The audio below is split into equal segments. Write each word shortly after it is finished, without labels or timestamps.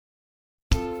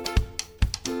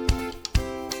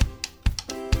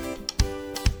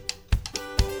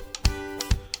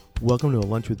Welcome to A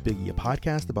Lunch with Biggie, a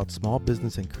podcast about small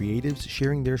business and creatives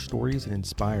sharing their stories and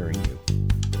inspiring you.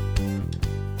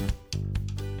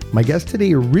 My guest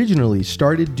today originally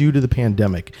started due to the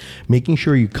pandemic, making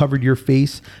sure you covered your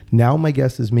face. Now my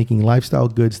guest is making lifestyle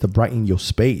goods to brighten your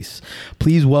space.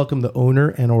 Please welcome the owner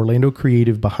and Orlando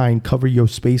creative behind Cover Your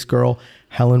Space Girl,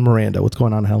 Helen Miranda. What's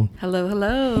going on, Helen?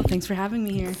 Hello. Thanks for having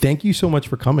me here. Thank you so much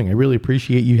for coming. I really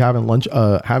appreciate you having lunch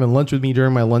with me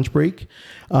during my lunch break.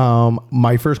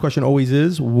 My first question always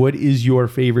is, what is your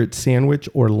favorite sandwich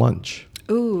or lunch?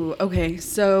 Ooh, okay.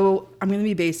 So I'm going to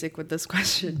be basic with this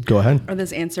question. Go ahead. Or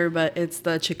this answer, but it's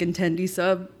the chicken tendy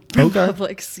sub from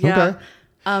Publix. Yeah.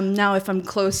 Okay. Now, if I'm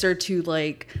closer to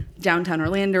like downtown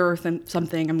Orlando or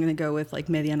something, I'm going to go with like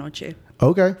Medianoche.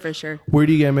 Okay. For sure. Where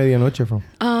do you get Medianoche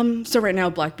from? So right now,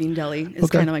 Black Bean Deli is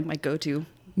kind of like my go-to.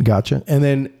 Gotcha. And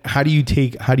then how do you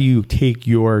take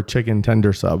your chicken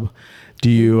tender sub? Do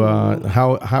you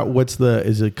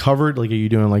is it covered? Like, are you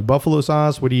doing like buffalo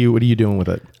sauce? What are you doing with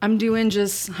it? I'm doing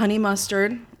just honey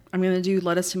mustard. I'm going to do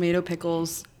lettuce, tomato,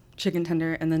 pickles, chicken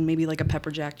tender, and then maybe like a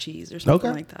pepper jack cheese or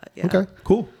something like that. Yeah. Okay,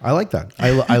 cool. I like that.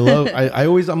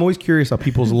 I'm always curious how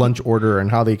people's lunch order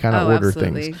and how they kind of order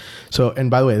things. So,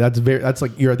 and by the way,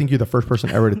 I think you're the first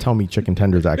person ever to tell me chicken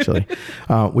tenders actually,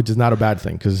 which is not a bad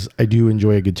thing because I do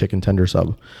enjoy a good chicken tender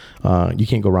sub. You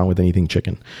can't go wrong with anything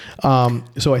chicken.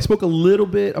 So I spoke a little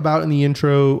bit about in the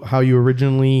intro how you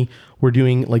originally were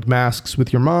doing like masks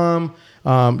with your mom.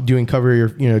 Doing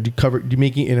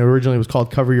making, and originally it was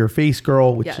called Cover Your Face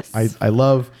Girl, which yes. I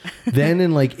love. Then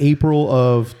in like April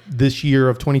of this year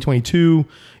of 2022,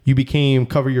 you became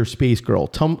Cover Your Space Girl.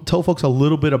 Tell folks a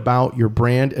little bit about your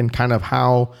brand and kind of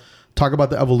talk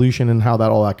about the evolution and how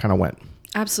all that kind of went.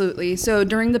 Absolutely. So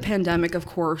during the pandemic, of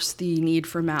course, the need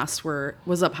for masks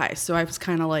was up high. So I was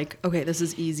kind of like, okay, this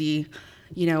is easy.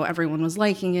 Everyone was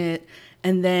liking it.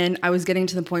 And then I was getting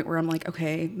to the point where I'm like,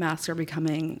 okay, masks are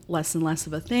becoming less and less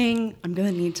of a thing. I'm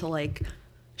going to need to like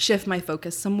shift my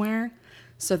focus somewhere.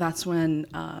 So that's when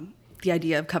the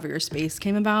idea of Cover Your Space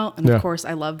came about. And of course,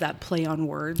 I love that play on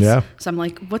words. Yeah. So I'm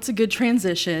like, what's a good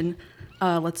transition?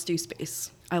 Let's do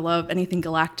space. I love anything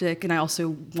galactic. And I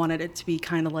also wanted it to be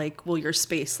kind of like, well, your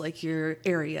space, like your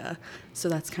area. So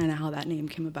that's kind of how that name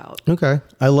came about. Okay.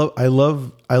 I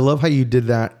love how you did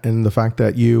that, and the fact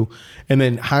that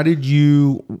then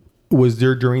was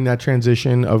there during that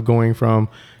transition of going from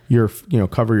your,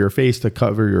 cover your face to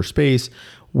cover your space,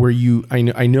 where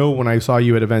I know when I saw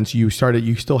you at events, you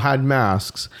still had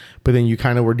masks, but then you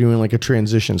kind of were doing like a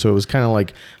transition. So it was kind of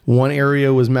like one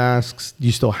area was masks.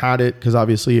 You still had it because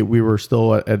obviously we were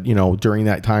still at during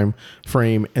that time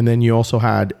frame. And then you also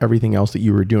had everything else that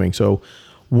you were doing. So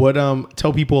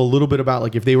tell people a little bit about,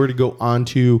 like, if they were to go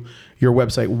onto your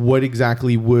website, what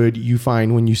exactly would you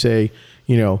find when you say,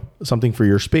 something for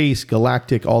your space,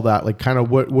 galactic, all that, like kind of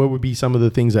what would be some of the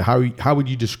things that, how would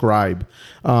you describe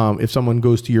if someone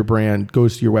goes to your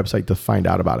website to find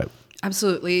out about it?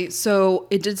 Absolutely. So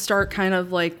it did start kind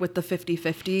of like with the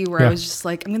 50-50 where I was just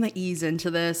like, I'm going to ease into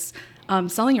this.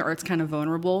 Selling your art's kind of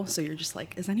vulnerable. So you're just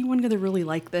like, is anyone going to really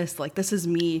like this? Like, this is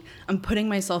me. I'm putting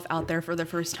myself out there for the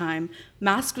first time.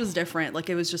 Mask was different. Like,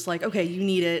 it was just like, okay, you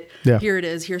need it. Yeah. Here it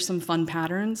is. Here's some fun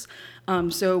patterns.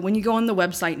 So when you go on the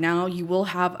website now, you will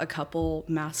have a couple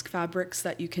mask fabrics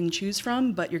that you can choose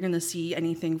from, but you're going to see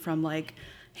anything from like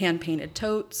hand-painted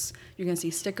totes, you're going to see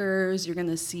stickers, you're going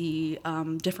to see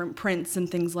different prints and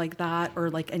things like that, or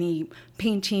like any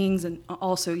paintings, and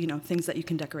also things that you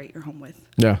can decorate your home with.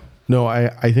 Yeah. No,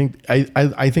 I think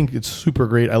it's super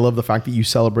great. I love the fact that you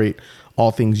celebrate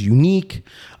all things unique,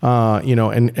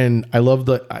 and I love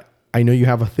I know you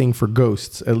have a thing for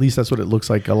ghosts. At least that's what it looks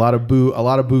like. A lot of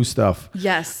boo stuff.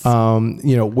 Yes.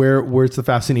 Where's the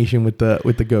fascination with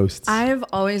the ghosts? I've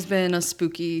always been a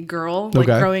spooky girl. Like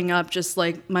growing up, just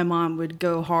like my mom would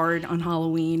go hard on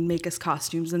Halloween, make us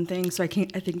costumes and things. So I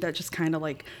think that just kind of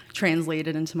like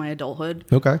translated into my adulthood.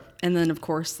 Okay. And then of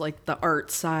course, like the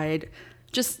art side,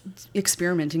 just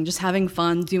experimenting, just having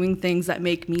fun, doing things that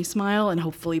make me smile and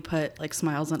hopefully put like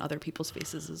smiles on other people's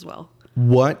faces as well.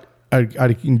 I'm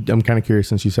kind of curious,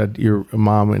 since you said your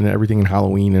mom and everything and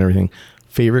Halloween and everything,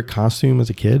 favorite costume as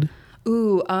a kid?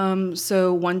 Ooh,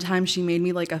 so one time she made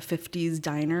me like a 50s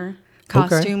diner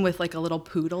costume with like a little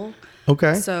poodle.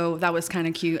 Okay. So that was kind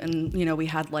of cute. And, you know, we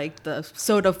had like the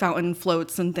soda fountain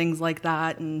floats and things like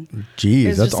that. And Geez,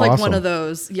 it's that's just like awesome. one of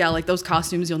those, like those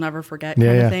costumes you'll never forget Yeah,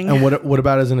 kind yeah. of thing. And what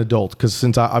about as an adult? Because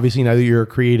since obviously now that you're a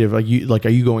creative, are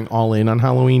you going all in on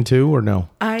Halloween too, or no?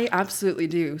 I absolutely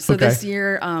do. So Okay. this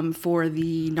year, for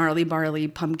the Gnarly Barley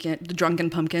Pumpkin, the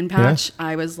Drunken Pumpkin Patch,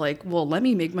 I was like, well, let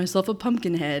me make myself a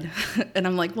pumpkin head. And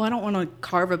I'm like, well, I don't want to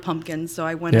carve a pumpkin. So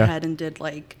I went Yeah. ahead and did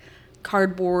like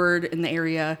cardboard in the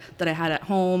area that I had at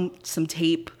home, some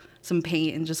tape, some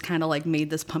paint, and just kind of like made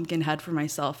this pumpkin head for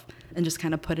myself and just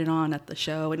kind of put it on at the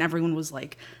show. And everyone was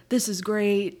like, this is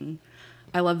great. And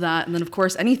I love that. And then, of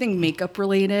course, anything makeup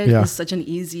related Yeah. is such an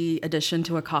easy addition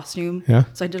to a costume. Yeah.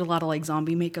 So I did a lot of like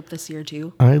zombie makeup this year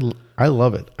too. I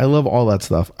love it. I love all that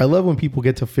stuff. I love when people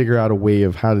get to figure out a way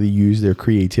of how to use their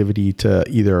creativity to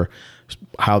either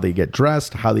how they get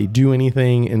dressed, how they do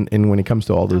anything, and when it comes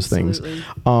to all those Absolutely.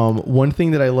 things. One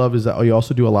thing that I love is that you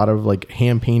also do a lot of like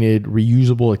hand painted,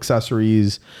 reusable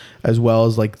accessories, as well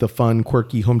as like the fun,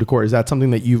 quirky home decor. Is that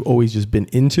something that you've always just been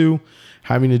into?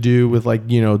 Having to do with like,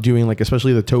 you know, doing like,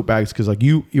 especially the tote bags, because like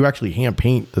you actually hand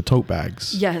paint the tote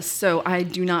bags. Yes. So I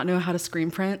do not know how to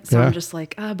screen print. So Yeah. I'm just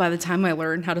like, by the time I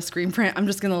learn how to screen print, I'm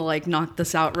just going to like knock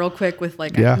this out real quick with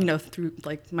like, Yeah. you know, through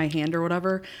like my hand or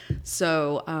whatever.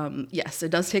 So, yes, it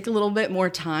does take a little bit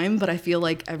more time, but I feel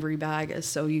like every bag is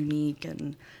so unique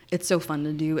and it's so fun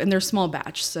to do. And they're small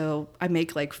batch. So I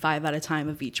make like 5 at a time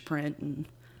of each print, and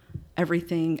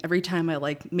every time I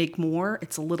like make more,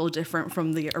 it's a little different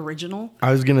from the original.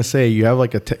 I was gonna say you have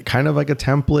like kind of like a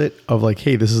template of like,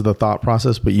 hey, this is the thought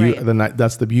process, but you Right. then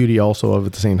that's the beauty also of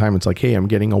at the same time. It's like, hey, I'm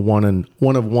getting a one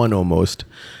of one almost,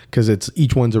 because it's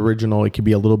each one's original. It could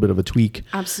be a little bit of a tweak,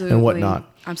 Absolutely. and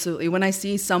whatnot. Absolutely. When I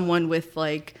see someone with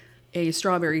like a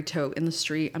strawberry tote in the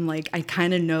street, I'm like, I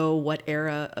kind of know what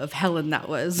era of Helen that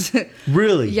was.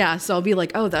 Really? Yeah. So I'll be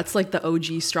like, oh, that's like the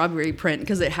OG strawberry print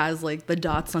because it has like the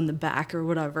dots on the back or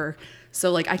whatever. So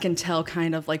like I can tell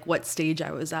kind of like what stage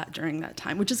I was at during that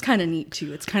time, which is kind of neat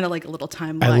too. It's kind of like a little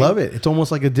timeline. I love it. It's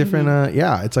almost like a different,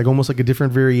 it's like almost like a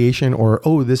different variation, or,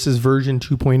 oh, this is version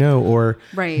 2.0, or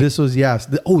Right. this was,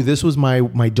 this was my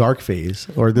dark phase,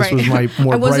 or this Right. was my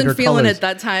more I wasn't brighter feeling colors. it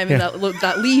that time. Yeah. And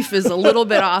that leaf is a little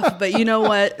bit off, but you know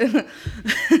what?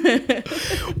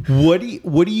 What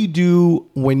do you do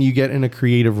when you get in a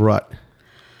creative rut?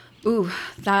 Ooh,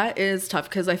 that is tough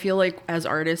because I feel like as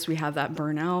artists we have that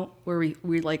burnout where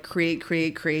we like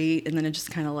create, and then it just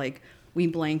kind of like we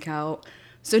blank out.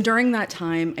 So during that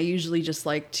time, I usually just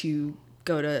like to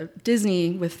go to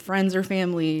Disney with friends or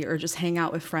family, or just hang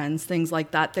out with friends, things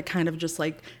like that kind of just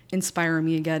like inspire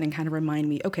me again and kind of remind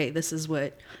me, okay, this is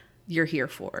what you're here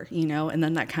for, you know? And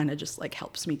then that kind of just like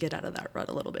helps me get out of that rut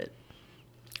a little bit.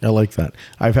 I like that.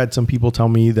 I've had some people tell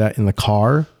me that in the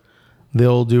car,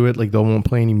 they'll do it like they won't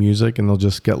play any music and they'll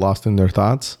just get lost in their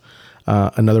thoughts.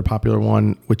 Another popular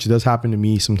one, which does happen to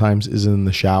me sometimes, is in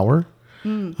the shower,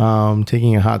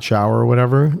 taking a hot shower or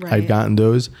whatever. Right. I've gotten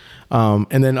those.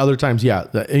 And then other times,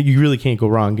 you really can't go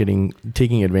wrong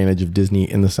taking advantage of Disney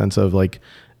in the sense of like,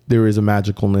 there is a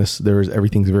magicalness.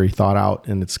 Everything's very thought out,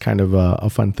 and it's kind of a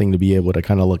fun thing to be able to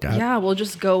kind of look at. Yeah, we'll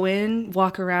just go in,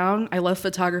 walk around. I love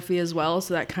photography as well,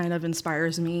 so that kind of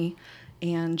inspires me.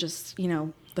 And just, you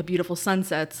know, the beautiful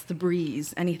sunsets, the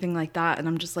breeze, anything like that. And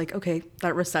I'm just like, okay,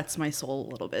 that resets my soul a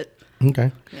little bit.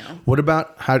 Okay. Yeah. What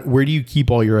about where do you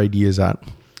keep all your ideas at?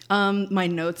 My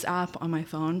notes app on my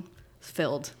phone is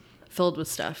filled with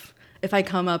stuff. If I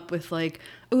come up with like,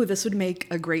 oh, this would make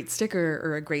a great sticker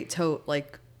or a great tote,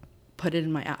 like put it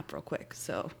in my app real quick.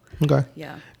 So Okay.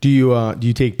 yeah. Do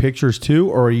you take pictures too,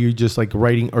 or are you just like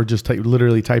writing, or just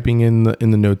literally typing in the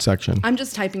notes section? I'm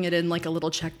just typing it in like a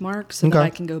little check mark so Okay. that I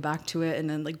can go back to it. And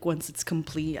then like once it's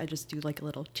complete, I just do like a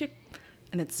little check,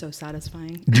 and it's so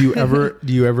satisfying. Do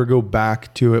you ever go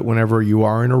back to it whenever you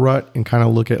are in a rut and kind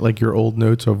of look at like your old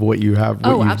notes of what you've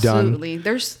Absolutely. done?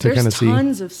 There's kinda see?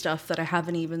 tons of stuff that I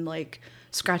haven't even like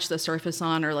scratched the surface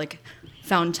on, or like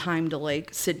found time to like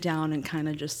sit down and kind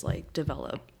of just like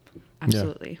develop.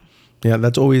 Absolutely. Yeah,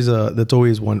 that's always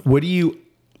one.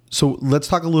 So let's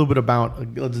talk a little bit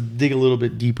about, let's dig a little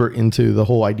bit deeper into the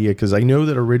whole idea, because I know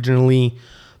that originally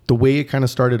the way it kind of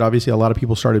started, obviously a lot of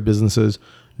people started businesses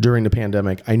during the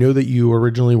pandemic. I know that you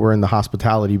originally were in the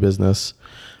hospitality business.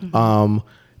 Mm-hmm.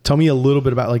 Tell me a little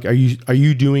bit about, like, are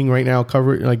you doing right now,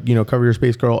 Cover Your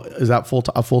Space Girl? Is that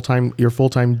your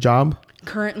full-time job?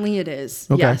 Currently it is.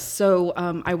 Okay. Yes. So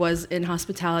I was in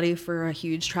hospitality for a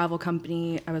huge travel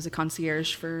company. I was a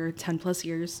concierge for 10 plus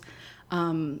years.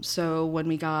 So when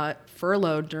we got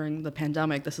furloughed during the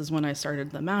pandemic, this is when I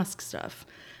started the mask stuff.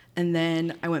 And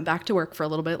then I went back to work for a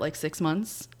little bit, like 6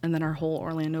 months. And then our whole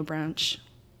Orlando branch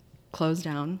closed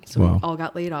down. So Wow. we all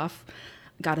got laid off.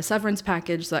 Got a severance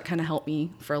package. So that kind of helped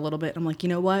me for a little bit. I'm like, you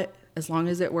know what? As long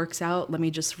as it works out, let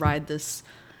me just ride this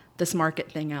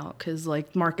market thing out. Because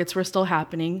like markets were still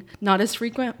happening. Not as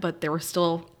frequent, but they were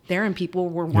still there and people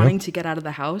were wanting to get out of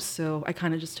the house. So I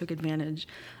kind of just took advantage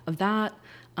of that.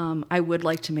 I would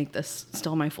like to make this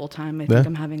still my full time. I think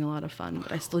I'm having a lot of fun,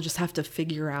 but I still just have to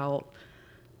figure out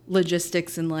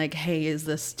logistics and like, hey, is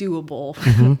this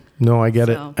doable? No, I get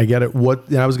it. I get it.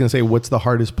 And I was going to say, what's the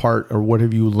hardest part, or what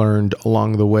have you learned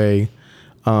along the way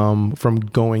from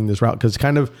going this route? Because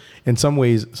kind of in some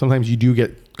ways, sometimes you do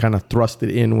get kind of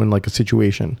thrusted in when like a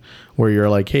situation where you're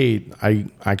like, hey, I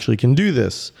actually can do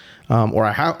this. Or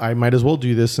I might as well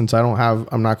do this since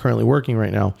I'm not currently working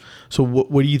right now. So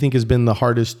what do you think has been the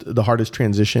hardest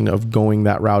transition of going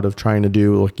that route of trying to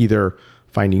do like either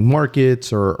finding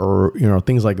markets or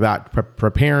things like that,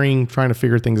 preparing, trying to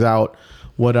figure things out?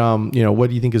 What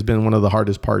do you think has been one of the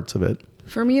hardest parts of it?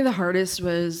 For me, the hardest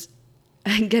was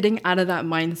getting out of that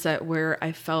mindset where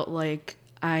I felt like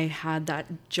I had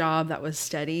that job that was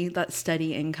steady, that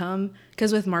steady income.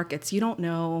 Because with markets, you don't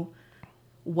know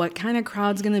what kind of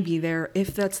crowd's going to be there,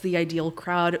 if that's the ideal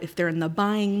crowd, if they're in the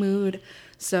buying mood.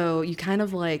 So you kind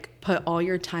of like put all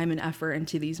your time and effort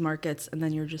into these markets, and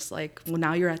then you're just like, well,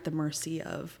 now you're at the mercy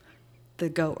of the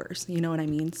goers. You know what I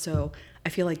mean? So I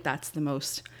feel like that's the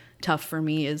most tough for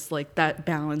me, is like that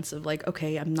balance of like,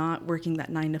 okay, I'm not working that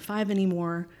 9 to 5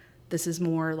 anymore. This is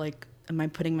more like, am I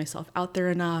putting myself out there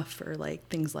enough, or like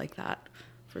things like that,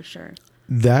 for sure.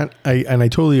 That I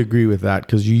totally agree with that,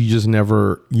 because you just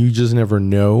never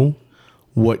know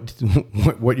what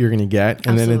you're going to get.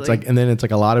 And Absolutely. then it's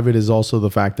like a lot of it is also the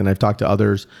fact, and I've talked to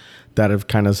others that have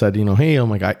kind of said, hey, oh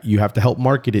my God, you have to help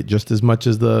market it just as much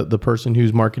as the person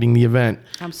who's marketing the event.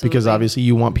 Absolutely. Because obviously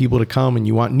you want people to come, and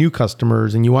you want new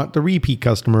customers, and you want the repeat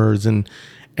customers, and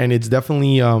it's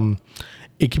definitely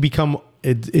it can become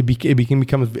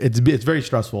it's very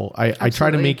stressful. I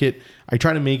try to make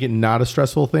it not a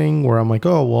stressful thing where I'm like,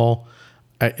 oh well,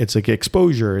 it's like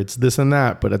exposure, it's this and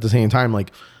that, but at the same time,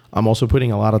 like I'm also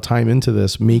putting a lot of time into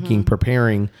this,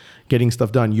 preparing, getting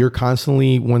stuff done. You're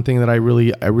constantly, one thing that I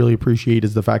really appreciate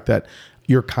is the fact that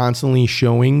you're constantly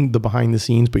showing the behind the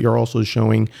scenes, but you're also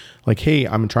showing like, hey,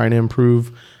 I'm trying to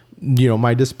improve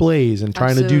my displays and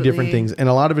trying to do different things. And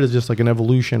a lot of it is just like an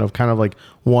evolution of kind of like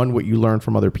what you learn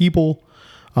from other people.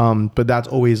 But that's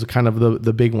always kind of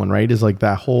the big one, right? Is like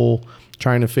that whole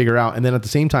trying to figure out. And then at the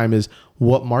same time is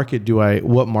what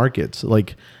markets,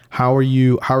 like how are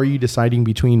you deciding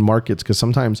between markets? Cause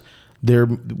sometimes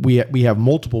we have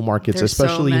multiple markets, There's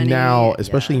especially so many,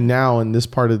 now in this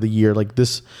part of the year, like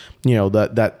this,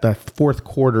 that fourth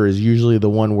quarter is usually the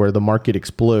one where the market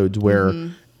explodes, where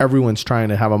everyone's trying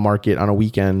to have a market on a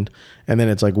weekend. And then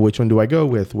it's like, which one do I go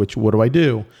with? What do I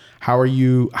do? How are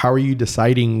you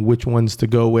deciding which ones to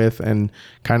go with, and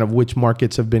kind of which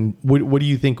markets have been, what do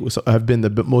you think have been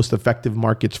the most effective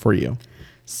markets for you?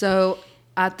 So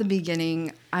at the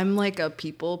beginning, I'm like a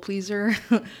people pleaser.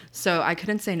 So I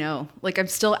couldn't say no. Like I'm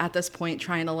still at this point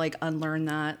trying to like unlearn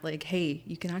that, like, hey,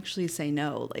 you can actually say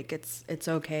no. Like it's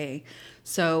okay.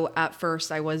 So at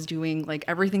first I was doing like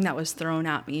everything that was thrown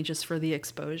at me just for the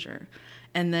exposure.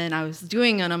 And then I was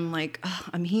doing it and I'm like, oh,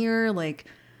 I'm here, like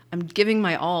I'm giving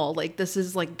my all. Like this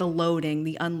is like the loading,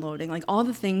 the unloading, like all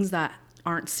the things that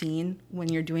aren't seen when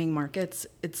you're doing markets.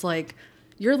 It's like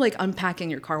you're like unpacking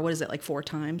your car. What is it, like 4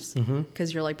 times?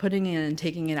 Because you're like putting it in and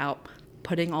taking it out,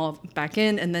 putting all back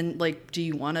in. And then like, do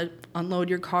you want to unload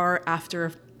your car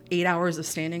after 8 hours of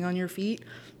standing on your feet?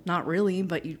 Not really,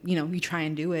 but you try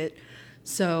and do it.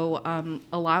 So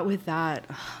a lot with that,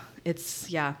 it's,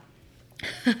 yeah.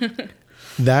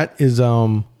 That is,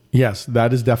 yes,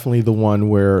 that is definitely the one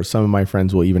where some of my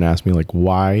friends will even ask me like,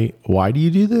 why do you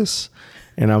do this?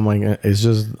 And I'm like,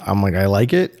 I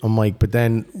like it. I'm like, but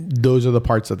then those are the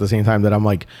parts at the same time that I'm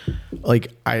like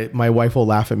my wife will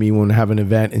laugh at me when I have an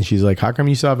event and she's like, how come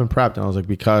you still haven't prepped? And I was like,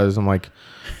 because I'm like,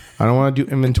 I don't want to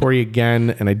do inventory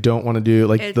again. And I don't want to do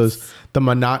like the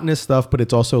monotonous stuff, but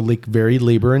it's also like very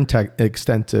labor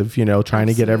extensive, trying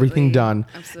to get everything done.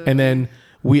 Absolutely. And then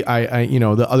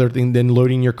the other thing, then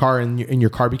loading your car and your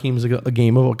car becomes like a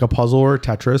game of like a puzzle or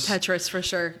Tetris. Tetris for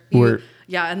sure.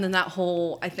 Yeah, and then that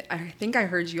whole, I think I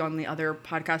heard you on the other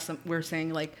podcast that we're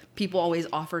saying like people always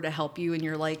offer to help you and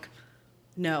you're like,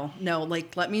 no,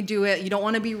 like let me do it. You don't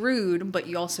want to be rude, but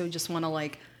you also just want to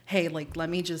like, hey, like let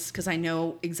me just, because I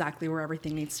know exactly where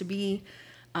everything needs to be.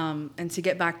 And to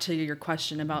get back to your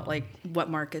question about like what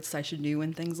markets I should do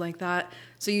and things like that.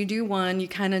 So you do one, you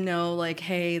kind of know like,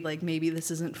 hey, like maybe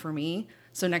this isn't for me.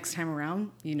 So next time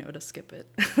around, you know to skip it.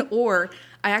 Or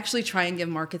I actually try and give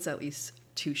markets at least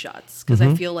 2 shots because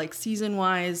I feel like season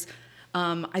wise,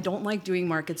 I don't like doing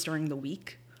markets during the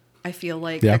week. I feel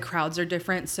like the crowds are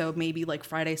different. So maybe like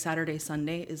Friday, Saturday,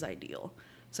 Sunday is ideal.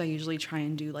 So I usually try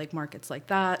and do like markets like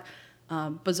that.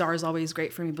 Bazaar is always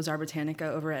great for me. Bazaar Botanica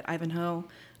over at Ivanhoe.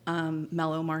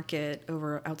 Mellow Market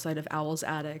over outside of Owl's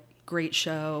Attic. Great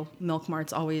show. Milk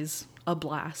Mart's always a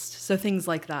blast. So things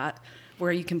like that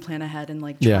where you can plan ahead and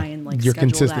like try and like you're schedule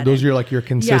consistent. that Those in. are like your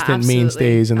consistent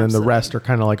mainstays, and then the rest are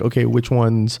kind of like, okay, which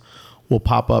ones will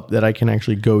pop up that I can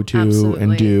actually go to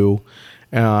and do.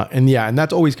 And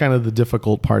that's always kind of the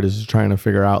difficult part, is trying to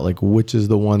figure out like which is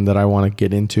the one that I want to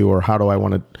get into, or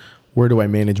where do I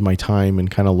manage my time and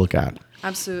kind of look at.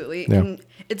 Absolutely. Yeah. And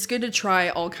it's good to try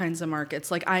all kinds of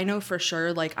markets. Like I know for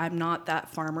sure, like I'm not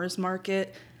that farmer's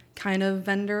market kind of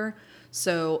vendor.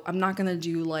 So I'm not going to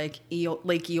do like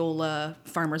Lake Eola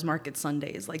farmer's market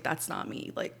Sundays. Like that's not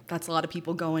me. Like that's a lot of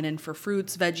people going in for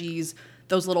fruits, veggies,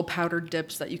 those little powdered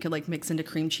dips that you can like mix into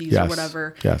cream cheese or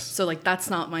whatever. Yes. So like that's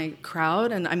not my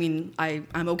crowd. And I mean,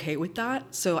 I'm okay with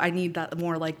that. So I need that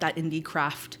more like that indie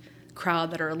craft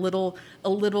crowd that are a little,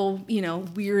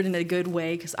 weird in a good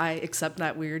way, because I accept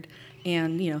that weird,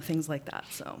 and things like that.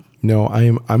 So no,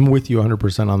 I'm with you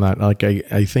 100% on that. Like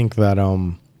I think that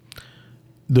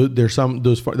there's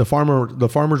the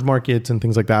farmers markets and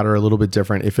things like that are a little bit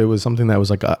different. If it was something that was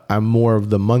like I'm more of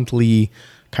the monthly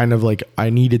kind of like, I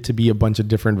need it to be a bunch of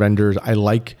different vendors. I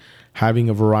like having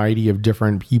a variety of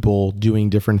different people doing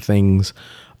different things.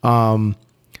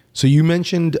 So you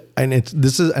mentioned, and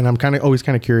I'm always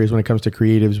kind of curious when it comes to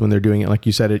creatives when they're doing it. Like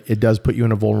you said, it does put you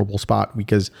in a vulnerable spot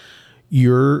because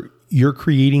you're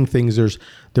creating things. There's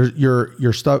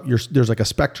your stuff. There's like a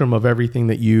spectrum of everything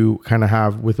that you kind of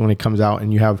have when it comes out,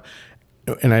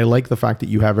 and I like the fact that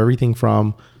you have everything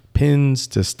from pins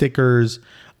to stickers,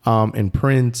 and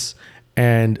prints.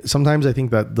 And sometimes I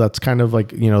think that's kind of like,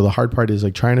 the hard part is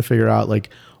like trying to figure out like,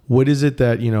 what is it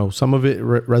that, some of it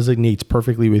resonates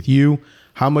perfectly with you.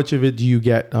 How much of it do you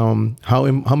get?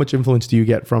 How much influence do you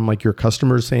get from like your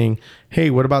customers saying, "Hey,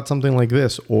 what about something like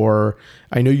this?" Or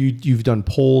I know you've done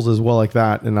polls as well like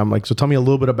that, and I'm like, so tell me a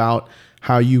little bit about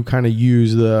how you kind of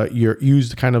use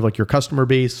kind of like your customer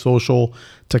base, social,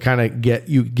 to kind of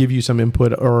give you some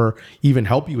input or even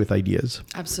help you with ideas.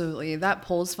 Absolutely, that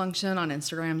polls function on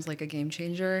Instagram is like a game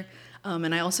changer.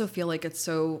 And I also feel like it's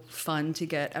so fun to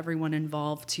get everyone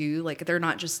involved too. Like they're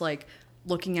not just like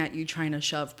looking at you trying to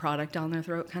shove product down their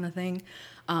throat kind of thing.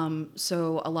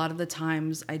 So a lot of the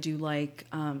times I do like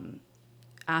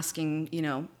asking,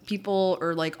 people,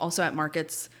 or like also at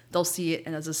markets, they'll see it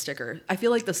as a sticker. I feel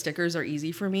like the stickers are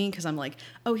easy for me because I'm like,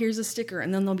 oh, here's a sticker.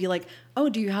 And then they'll be like, oh,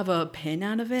 do you have a pin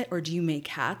out of it? Or do you make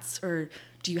hats? Or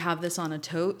do you have this on a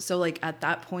tote? So like at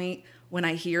that point, when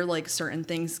I hear like certain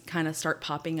things kind of start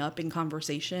popping up in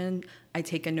conversation, I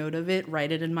take a note of it,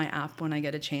 write it in my app when I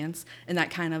get a chance. And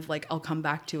that kind of like, I'll come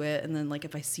back to it. And then like,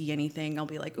 if I see anything, I'll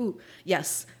be like, ooh,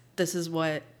 yes, this is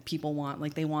what people want.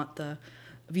 Like they want the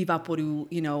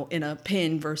Vivaporu, in a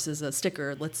pin versus a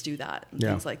sticker. Let's do that. And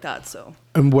things like that. So.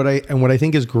 And what I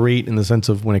think is great in the sense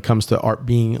of when it comes to art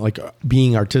being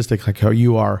artistic, like how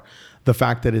you are, the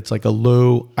fact that it's like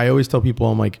I always tell people,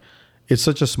 I'm like, it's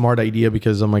such a smart idea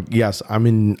because I'm like, yes,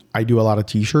 I do a lot of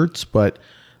t-shirts, but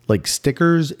like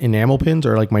stickers, enamel pins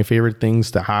are like my favorite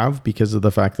things to have because of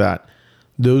the fact that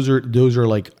those are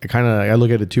like, I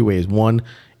look at it 2 ways. One,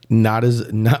 not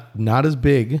as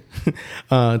big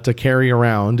to carry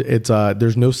around. It's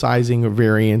there's no sizing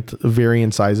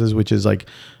variant sizes, which is like,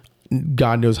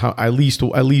 God knows how, at least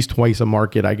twice a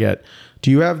market I get. Do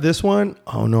you have this one?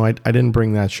 Oh no, I didn't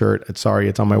bring that shirt. Sorry,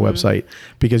 it's on my website,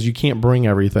 because you can't bring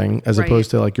everything as opposed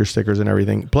to like your stickers and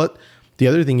everything. But the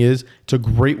other thing is, it's a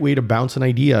great way to bounce an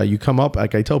idea. You come up,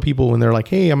 like I tell people when they're like,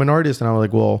 "Hey, I'm an artist," and I'm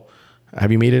like, "Well,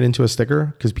 have you made it into a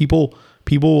sticker?" Because people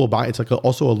will buy. It's like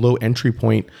also a low entry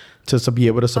point to be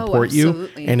able to support you,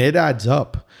 and it adds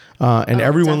up. And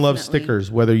everyone loves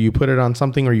stickers, whether you put it on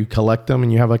something or you collect them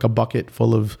and you have like a bucket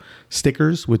full of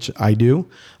stickers, which I do.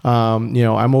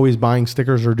 I'm always buying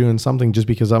stickers or doing something just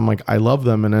because I'm like, I love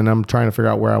them. And then I'm trying to figure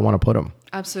out where I want to put them.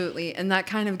 Absolutely. And that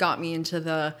kind of got me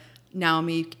into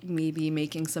maybe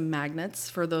making some magnets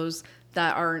for those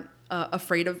that aren't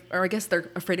afraid of, or I guess they're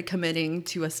afraid of committing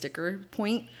to a sticker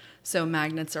point. So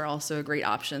magnets are also a great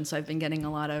option. So I've been getting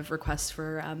a lot of requests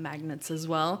for magnets as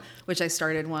well, which I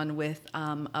started one with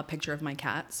a picture of my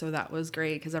cat. So that was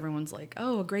great because everyone's like,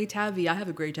 oh, a gray tabby. I have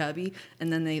a gray tabby.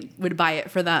 And then they would buy it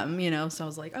for them, So I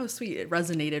was like, oh, sweet. It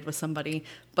resonated with somebody,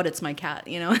 but it's my cat,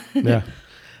 Yeah.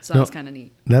 So that's kind of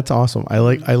neat. That's awesome. I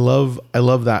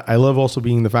love that. I love also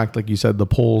being the fact, like you said, the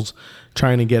polls,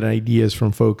 trying to get ideas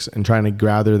from folks and trying to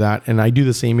gather that. And I do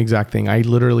the same exact thing. I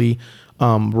literally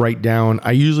write down,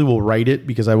 I usually will write it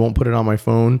because I won't put it on my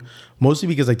phone, mostly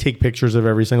because I take pictures of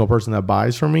every single person that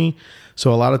buys from me.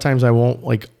 So a lot of times I won't,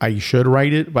 like, I should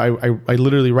write it, but I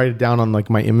literally write it down on like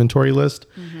my inventory list.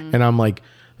 And I'm like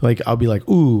I'll be like,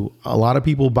 ooh, a lot of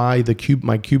people buy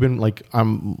my Cuban, like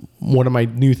one of my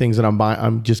new things that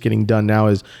I'm just getting done now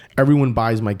is everyone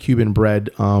buys my Cuban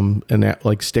bread, and that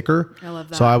like sticker. I love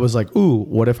that. So I was like, ooh,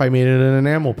 what if I made it an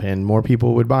enamel pin? More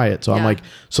people would buy it. So I'm like,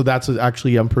 so that's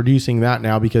actually, I'm producing that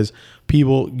now because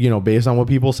people, based on what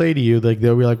people say to you, like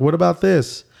they'll be like, what about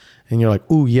this? And you're like,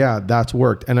 ooh, yeah, that's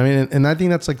worked. And I mean, and I think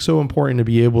that's like so important to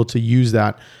be able to use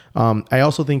that. I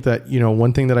also think that,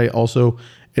 one thing that I also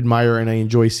admire and I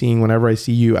enjoy seeing whenever I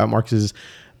see you at Marcus is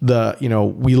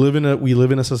we live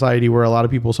in a society where a lot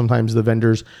of people, sometimes the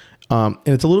vendors, and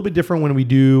it's a little bit different when we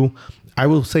do, I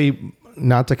will say,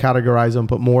 not to categorize them,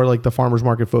 but more like the farmers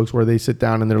market folks where they sit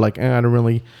down and they're like, I don't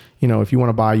really, if you want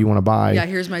to buy, you want to buy. Yeah,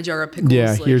 here's my jar of pickles.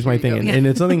 Yeah, like, here's my thing. And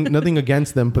it's nothing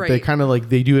against them, but they kind of like,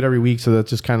 they do it every week. So that's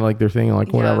just kind of like their thing,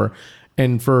 like whatever. Yeah.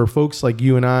 And for folks like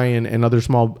you and I and other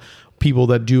small people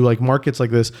that do like markets like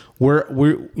this,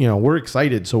 we're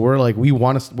excited. So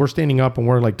we're standing up and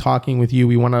we're like talking with you.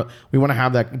 We want to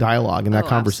have that dialogue and that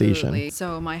conversation. Absolutely.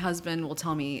 So my husband will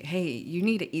tell me, hey, you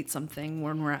need to eat something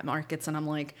when we're at markets. And I'm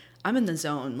like, I'm in the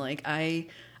zone. Like I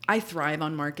thrive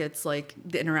on markets, like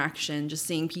the interaction, just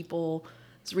seeing people's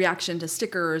reaction to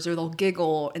stickers, or they'll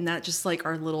giggle. And that just like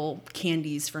are little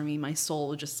candies for me. My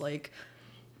soul just like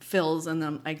fills, and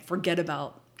then I forget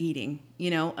about eating.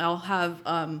 I'll have,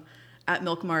 at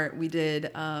Milk Mart, we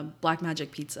did Black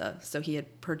Magic Pizza. So he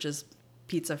had purchased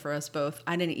pizza for us both.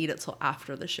 I didn't eat it till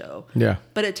after the show. Yeah.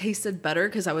 But it tasted better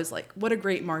because I was like, what a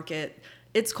great market.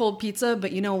 It's cold pizza,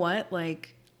 but you know what?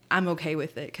 Like, I'm okay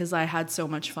with it because I had so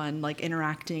much fun, like,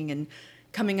 interacting and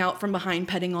coming out from behind,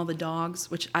 petting all the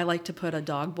dogs, which I like to put a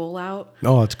dog bowl out.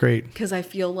 Oh, that's great. Because I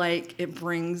feel like it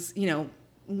brings,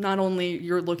 not only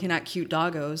you're looking at cute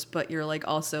doggos, but you're like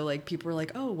also like people are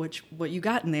like, oh, what you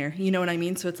got in there? You know what I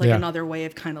mean? So it's like another way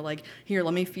of kind of like, here,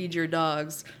 let me feed your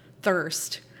dogs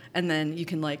thirst. And then you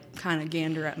can like kind of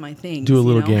gander at my things. Do a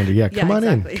little gander. Yeah. Come on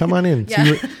in. Come on in.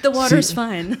 Yeah. The water's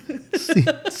fine.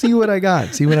 see what I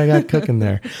got. See what I got cooking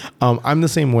there. I'm the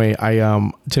same way.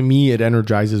 To me, it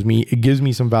energizes me. It gives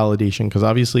me some validation because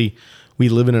obviously we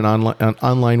live in an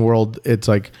online world. It's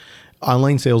like,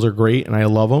 online sales are great and I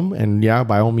love them. And yeah,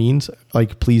 by all means,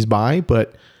 like, please buy.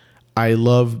 But I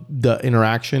love the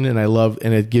interaction and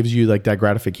it gives you like that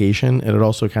gratification. And it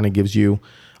also kind of gives you,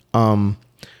 there's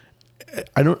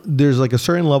like a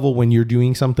certain level when you're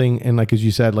doing something. And like, as you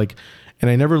said, like, and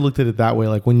I never looked at it that way.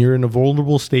 Like when you're in a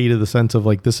vulnerable state of the sense of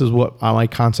like, this is what my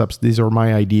concepts, these are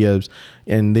my ideas,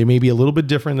 and they may be a little bit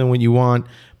different than what you want.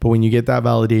 But when you get that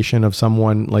validation of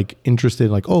someone like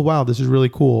interested, like, oh, wow, this is really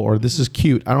cool. Or this is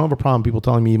cute. I don't have a problem people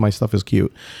telling me my stuff is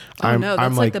cute.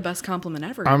 That's like the best compliment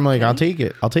ever. I'm like, I'll take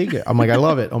it. I'm like, I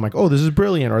love it. I'm like, oh, this is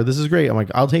brilliant. Or this is great. I'm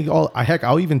like, I'll take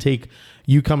I'll even take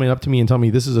you coming up to me and tell me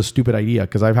this is a stupid idea.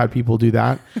 Cause I've had people do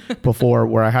that before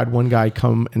where I had one guy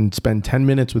come and spend 10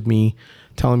 minutes with me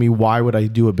telling me why would I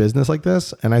do a business like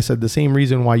this. And I said, the same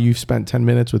reason why you've spent 10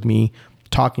 minutes with me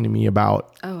talking to me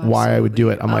about why I would do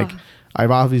it. I'm like,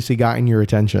 I've obviously gotten your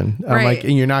attention. Right. I'm like,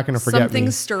 and you're not going to forget Something's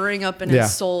me. stirring up in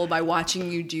his soul by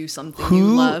watching you do something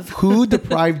you love. Who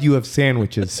deprived you of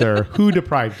sandwiches, sir? Who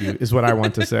deprived you is what I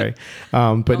want to say.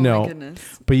 But no, my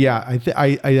goodness. But yeah,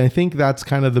 I think that's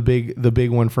kind of the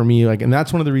big one for me. Like, and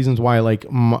that's one of the reasons why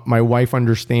like my wife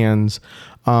understands.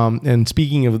 And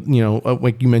speaking of,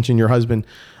 like you mentioned, your husband,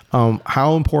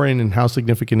 how important and how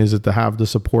significant is it to have the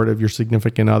support of your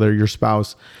significant other, your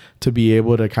spouse, to be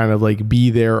able to kind of like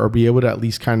be there or be able to at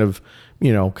least kind of,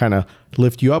 kind of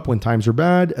lift you up when times are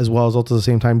bad, as well as also at the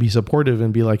same time be supportive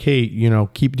and be like, hey,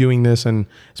 keep doing this. And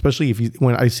especially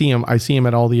when I see him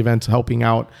at all the events helping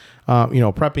out,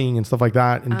 prepping and stuff like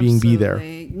that and be there.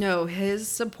 No, his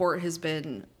support has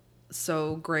been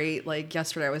so great. Like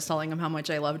yesterday I was telling him how much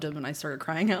I loved him and I started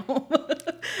crying out.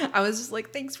 I was just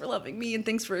like, thanks for loving me and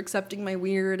thanks for accepting my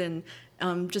weird and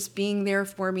just being there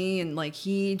for me. And like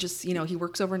he just, he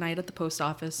works overnight at the post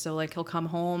office, so like he'll come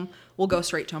home, we'll go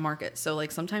straight to a market. So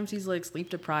like sometimes he's like sleep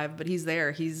deprived, but he's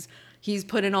there. He's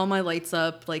putting all my lights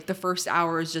up. Like the first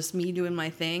hour is just me doing my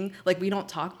thing. Like we don't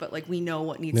talk, but like we know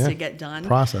what needs to get done.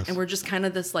 Process. And we're just kind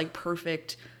of this like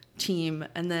perfect team.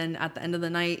 And then at the end of the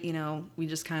night, we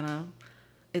just kind of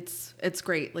it's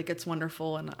great. Like, it's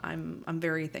wonderful, and I'm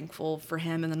very thankful for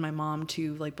him, and then my mom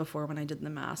too. Like, before, when I did the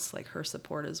mass, like, her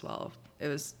support as well.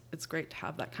 It's great to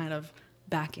have that kind of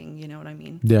backing. You know what I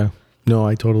mean? Yeah. No,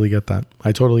 I totally get that.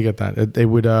 It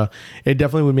would, it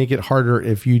definitely would make it harder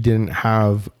if you didn't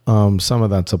have some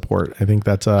of that support. I think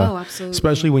that's absolutely.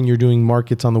 Especially when you're doing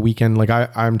markets on the weekend. Like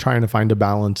I'm trying to find a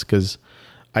balance because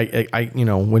I you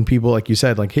know, when people, like you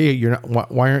said, like, hey, you're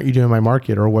not, why aren't you doing my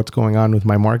market, or what's going on with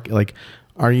my market? Like,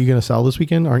 are you going to sell this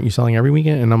weekend? Aren't you selling every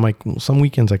weekend? And I'm like, well, some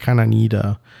weekends I kind of need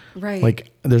right.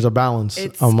 Like, there's a balance.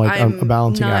 I'm a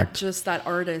balancing not act. Just that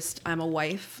artist. I'm a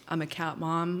wife. I'm a cat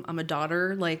mom. I'm a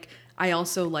daughter. Like, I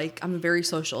also I'm very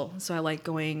social. So I like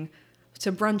going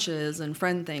to brunches and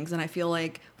friend things. And I feel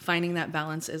like finding that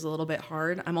balance is a little bit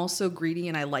hard. I'm also greedy,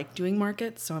 and I like doing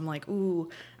markets. So I'm like, ooh,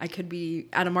 I could be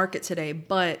at a market today,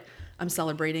 but I'm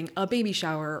celebrating a baby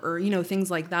shower, or, you know, things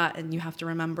like that. And you have to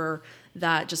remember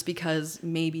that just because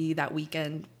maybe that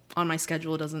weekend on my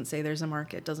schedule doesn't say there's a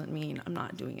market doesn't mean I'm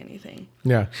not doing anything.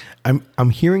 Yeah. I'm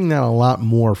hearing that a lot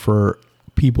more for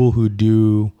people who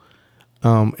do.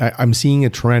 I'm seeing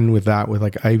a trend with that, with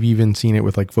like, I've even seen it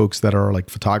with like folks that are like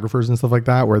photographers and stuff like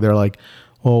that, where they're like,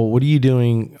 well, what are you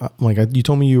doing? Like, you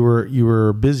told me you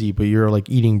were busy, but you're like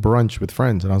eating brunch with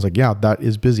friends. And I was like, yeah, that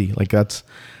is busy. Like, that's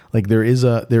like, there is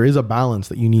a balance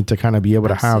that you need to kind of be able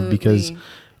to have, because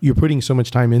you're putting so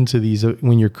much time into these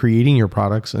when you're creating your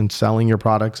products and selling your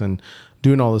products and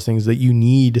doing all those things, that you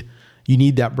need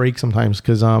that break sometimes,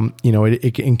 because you know,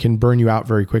 it can burn you out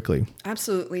very quickly.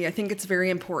 Absolutely. I think it's very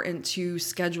important to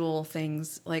schedule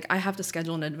things. Like, I have to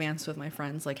schedule in advance with my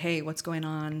friends, like, hey, what's going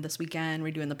on this weekend?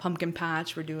 We're doing the pumpkin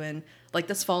patch. We're doing, like,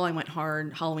 this fall I went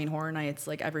hard, Halloween Horror Nights,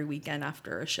 like every weekend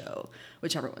after a show,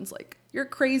 which everyone's like, you're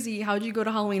crazy. How'd you go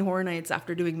to Halloween Horror Nights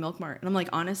after doing Milk Mart? And I'm like,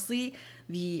 honestly,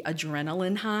 the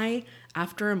adrenaline high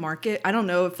after a market, I don't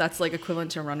know if that's like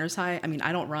equivalent to a runner's high. I mean,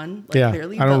 I don't run, like,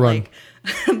 clearly, I don't run. Like,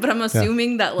 but I'm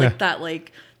assuming that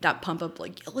that pump up,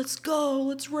 like, yeah, let's go,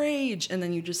 let's rage. And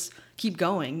then you just keep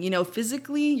going, you know,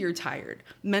 physically you're tired,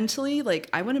 mentally, like,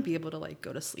 I wouldn't be able to like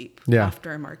go to sleep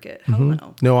after a market. I don't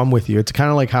know. No, I'm with you. It's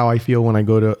kind of like how I feel when I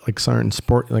go to like certain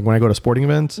sport, like when I go to sporting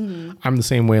events, I'm the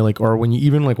same way. Like, or when you,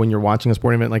 even like when you're watching a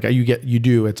sporting event, like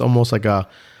it's almost like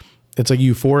it's like a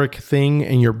euphoric thing,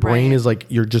 and your brain is like,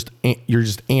 you're just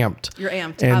amped. You're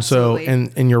amped. And absolutely.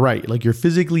 so, and you're right. Like, you're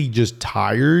physically just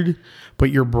tired, but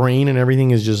your brain and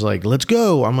everything is just like, let's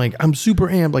go. I'm like, I'm super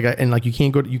amped. Like, and like,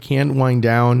 you can't wind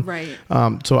down. Right.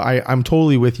 So I'm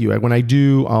totally with you. When I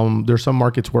do, there's some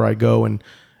markets where I go, and,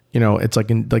 you know, it's like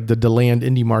the DeLand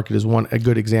Indie Market is a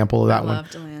good example of that one.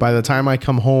 DeLand. By the time I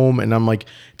come home and I'm like,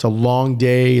 it's a long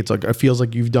day. It's like, it feels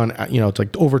like you've done, you know, it's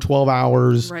like over 12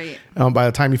 hours. Right. By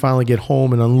the time you finally get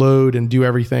home and unload and do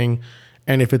everything.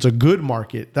 And if it's a good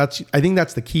market, I think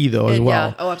that's the key though, as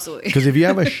well. Yeah. Oh, absolutely. Because if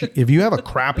you have a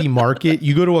crappy market,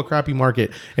 you go to a crappy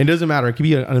market, and it doesn't matter. It could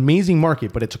be an amazing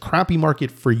market, but it's a crappy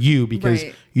market for you because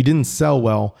you didn't sell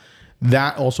well.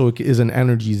 That also is an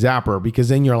energy zapper, because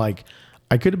then you're like,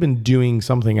 I could have been doing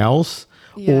something else.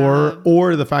 Yeah.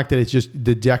 Or the fact that it's just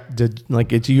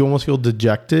you almost feel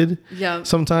dejected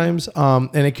sometimes.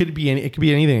 And it could be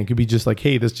anything. It could be just like,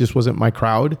 hey, this just wasn't my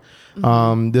crowd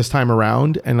this time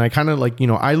around. And I kind of like, you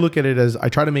know, I look at it as, I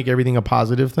try to make everything a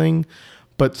positive thing,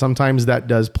 but sometimes that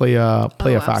does play a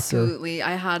factor. Absolutely.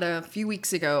 I had a few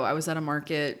weeks ago, I was at a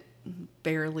market,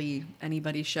 barely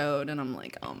anybody showed, and I'm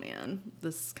like, oh man,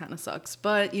 this kind of sucks.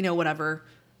 But, you know, whatever.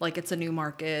 Like, it's a new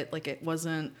market. Like, it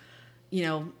wasn't, you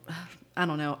know, I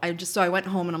don't know. So I went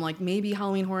home and I'm like, maybe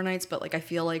Halloween Horror Nights, but like, I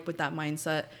feel like with that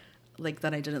mindset, like,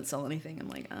 that I didn't sell anything, I'm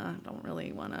like, I don't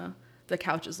really want to. The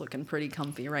couch is looking pretty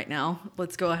comfy right now.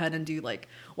 Let's go ahead and do like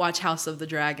watch House of the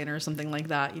Dragon or something like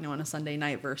that, you know, on a Sunday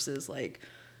night versus like,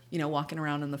 you know, walking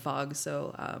around in the fog.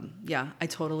 So yeah, I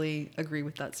totally agree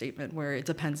with that statement, where it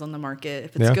depends on the market.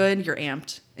 If it's good, you're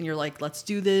amped and you're like, let's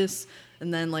do this.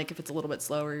 And then like, if it's a little bit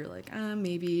slower, you're like,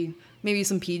 maybe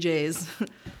some PJs.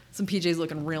 Some PJs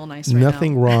looking real nice right now.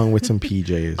 Nothing wrong with some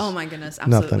PJs. Oh my goodness,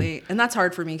 absolutely. Nothing. And that's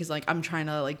hard for me because like, I'm trying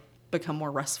to like become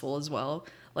more restful as well.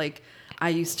 Like, I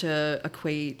used to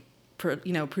equate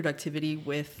productivity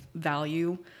with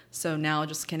value. So now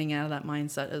just getting out of that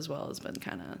mindset as well has been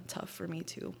kind of tough for me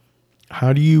too.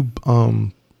 How do you,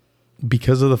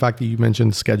 because of the fact that you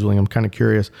mentioned scheduling, I'm kind of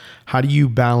curious, how do you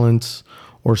balance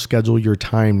or schedule your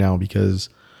time now? Because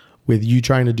with you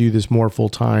trying to do this more full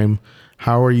time,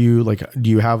 how are you, like,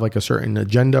 do you have like a certain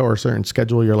agenda or a certain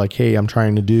schedule? You're like, hey, I'm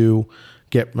trying to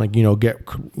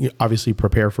obviously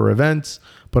prepare for events,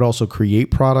 but also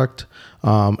create product,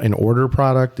 and order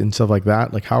product and stuff like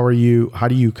that. Like, how do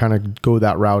you kind of go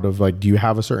that route of like, do you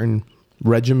have a certain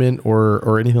regimen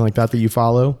or anything like that you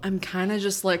follow? I'm kind of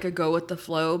just like a go with the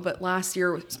flow. But last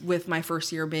year, with my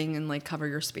first year being in like Cover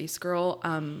Your Space Girl,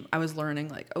 I was learning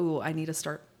like, oh, I need to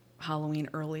start Halloween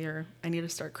earlier. I need to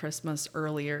start Christmas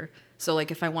earlier. So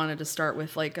like if I wanted to start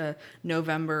with like a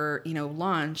November,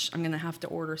 launch, I'm going to have to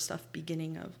order stuff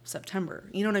beginning of September.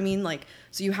 You know what I mean? Like,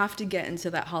 so you have to get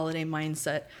into that holiday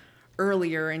mindset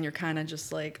earlier, and you're kind of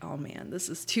just like, oh man, this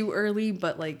is too early,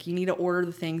 but like you need to order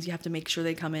the things. You have to make sure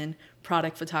they come in,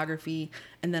 product photography,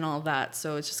 and then all that.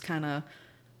 So it's just kind of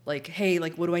like, hey,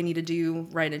 like, what do I need to do?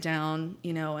 Write it down,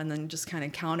 and then just kind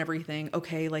of count everything.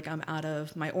 Okay, like I'm out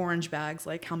of my orange bags.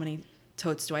 Like how many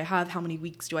totes do I have? How many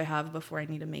weeks do I have before I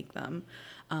need to make them?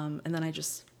 And then I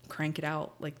just crank it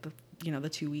out like the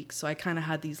 2 weeks. So I kind of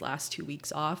had these last 2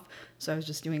 weeks off. So I was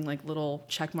just doing like little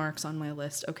check marks on my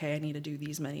list. Okay, I need to do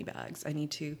these many bags. I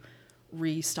need to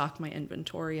restock my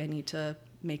inventory. I need to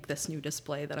make this new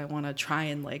display that I want to try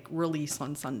and like release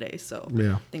on Sunday. So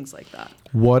things like that.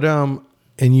 What, and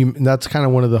that's kind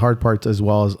of one of the hard parts as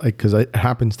well, as like, cause it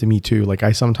happens to me too. Like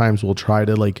I sometimes will try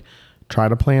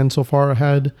to plan so far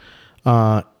ahead.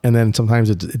 And then sometimes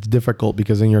it's difficult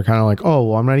because then you're kind of like, oh,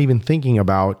 well, I'm not even thinking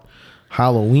about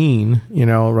Halloween,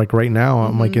 like right now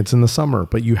I'm like, it's in the summer,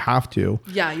 but you have to.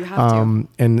 Yeah, you have to.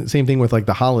 And same thing with like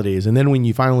the holidays. And then when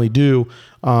you finally do,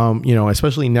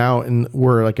 especially now, and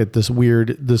we're like at this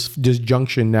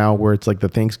disjunction now where it's like the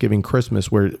Thanksgiving, Christmas,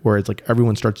 where it's like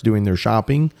everyone starts doing their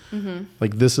shopping. Mm-hmm.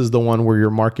 Like this is the one where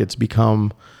your markets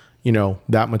become,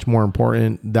 that much more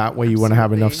important. That way you want to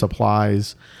have enough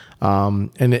supplies. And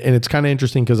it's kind of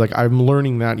interesting because like I'm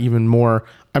learning that even more.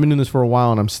 I've been doing this for a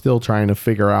while and I'm still trying to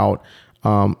figure out,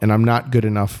 and I'm not good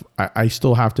enough. I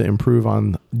still have to improve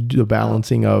on the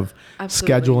balancing of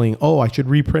scheduling. Oh, I should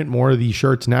reprint more of these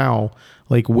shirts now,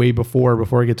 like way before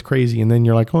it gets crazy. And then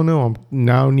you're like, oh no, I'm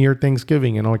now near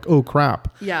Thanksgiving. And I'm like, oh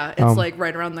crap. Yeah. It's like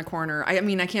right around the corner. I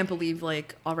mean, I can't believe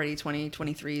like already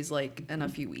 2023 is like in a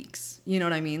few weeks. You know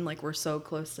what I mean? Like we're so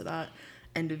close to that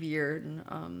end of year.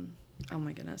 And, oh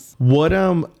my goodness. What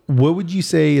would you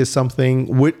say is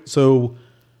something, so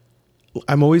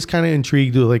I'm always kind of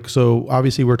intrigued with like, so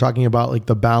obviously we're talking about like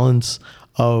the balance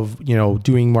of,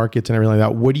 doing markets and everything like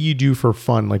that. What do you do for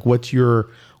fun? Like what's your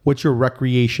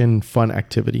recreation fun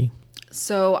activity?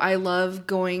 So I love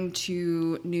going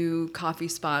to new coffee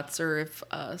spots, or if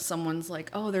someone's like,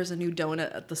 oh, there's a new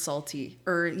donut at the Salty,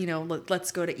 or,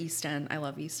 let's go to East End. I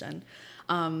love East End.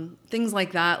 Things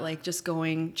like that, like just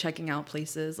checking out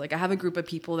places. Like I have a group of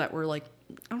people that were like,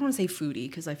 I don't want to say foodie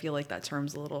because I feel like that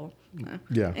term's a little,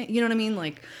 yeah, you know what I mean?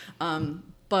 Like,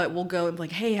 but we'll go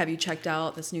like, hey, have you checked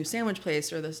out this new sandwich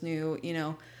place or this new,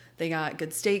 they got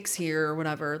good steaks here or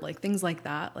whatever, like things like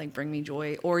that, like bring me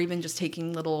joy. Or even just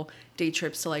taking little day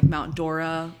trips to like Mount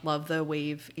Dora. Love the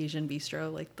Wave Asian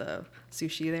Bistro, like the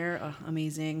sushi there,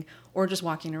 amazing. Or just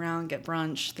walking around, get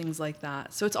brunch, things like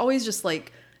that. So it's always just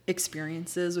like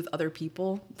experiences with other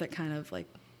people that kind of like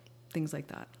things like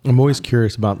that. I'm always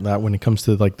curious about that when it comes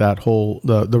to like that whole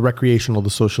the recreational, the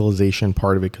socialization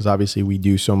part of it, because obviously we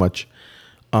do so much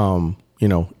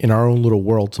in our own little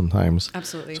world sometimes.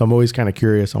 Absolutely. So I'm always kind of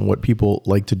curious on what people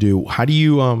like to do. How do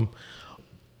you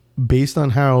based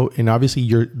on how, and obviously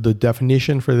the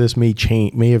definition for this may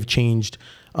have changed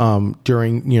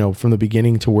during, from the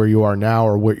beginning to where you are now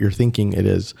or what you're thinking it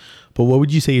is. But what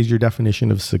would you say is your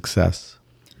definition of success?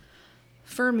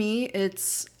 For me,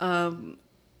 it's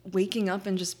waking up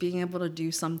and just being able to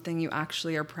do something you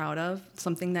actually are proud of,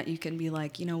 something that you can be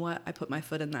like, you know what, I put my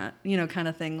foot in that, kind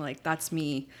of thing. Like that's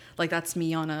me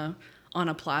on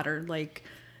a platter. Like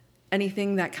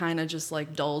anything that kind of just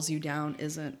like dulls you down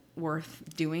isn't worth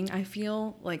doing. I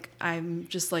feel like I'm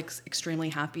just like extremely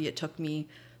happy it took me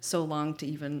so long to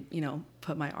even,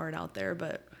 put my art out there,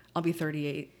 but I'll be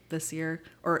 38 this year,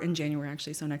 or in January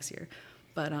actually, so next year.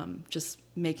 But just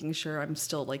making sure I'm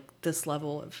still like this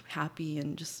level of happy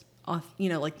and just,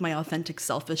 like my authentic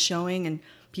self is showing, and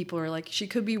people are like, she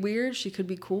could be weird, she could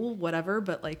be cool, whatever,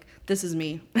 but like, this is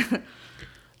me.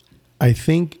 I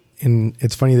think, and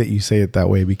it's funny that you say it that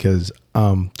way because,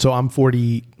 so I'm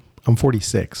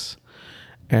 46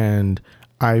 and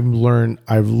I've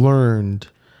learned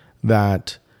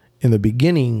that in the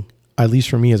beginning, at least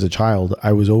for me as a child,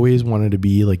 I was always wanted to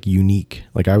be like unique.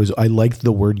 Like I liked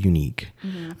the word unique,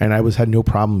 mm-hmm. and I had no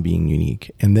problem being unique.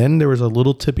 And then there was a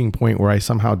little tipping point where I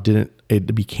somehow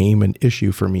it became an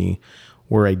issue for me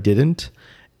where I didn't.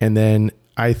 And then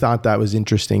I thought that was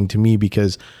interesting to me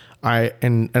because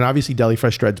and obviously Deli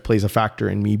Fresh Dreads plays a factor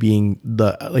in me being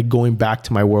going back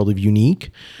to my world of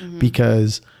unique, mm-hmm.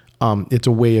 because It's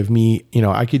a way of me,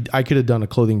 I could have done a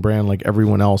clothing brand like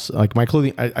everyone else. Like my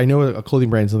clothing, I know a clothing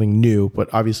brand is something new,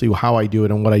 but obviously how I do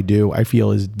it and what I do, I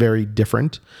feel is very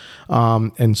different.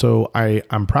 And so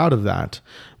I'm proud of that.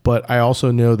 But I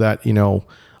also know that,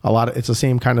 it's the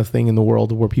same kind of thing in the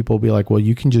world where people will be like, well,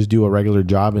 you can just do a regular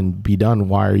job and be done.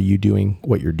 Why are you doing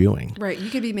what you're doing? Right.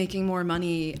 You could be making more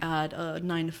money at a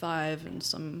 9 to 5 and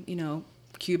some,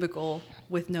 cubicle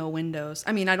with no windows.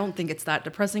 I mean, I don't think it's that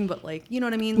depressing, but like, you know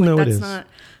what I mean? Like No,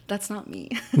 that's not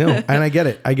me. No. And I get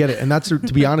it. And that's, to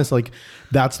be honest, like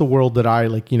that's the world that I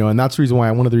like, and that's the reason why,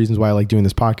 one of the reasons why I like doing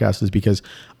this podcast is because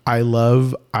I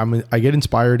get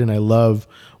inspired, and I love,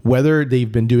 whether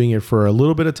they've been doing it for a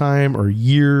little bit of time or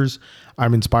years,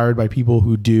 I'm inspired by people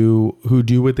who do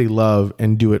what they love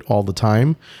and do it all the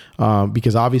time.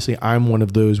 Because obviously I'm one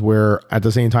of those where at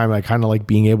the same time, I kind of like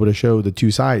being able to show the two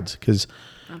sides, because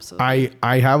I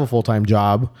have a full-time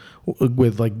job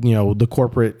with the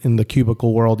corporate in the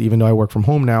cubicle world, even though I work from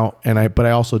home now. But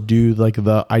I also do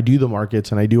I do the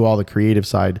markets and I do all the creative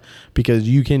side, because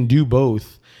you can do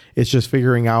both. It's just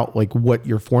figuring out what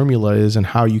your formula is and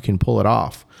how you can pull it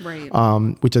off. Right.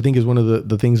 Which I think is one of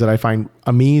the things that I find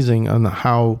amazing on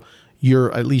how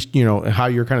you're, at least, how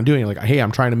you're kind of doing it. Hey,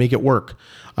 I'm trying to make it work.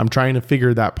 I'm trying to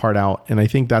figure that part out. And I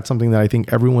think that's something that I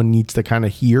think everyone needs to kind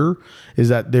of hear, is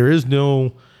that there's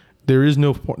no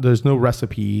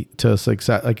recipe to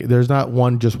success. There's not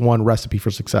one recipe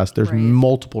for success. There's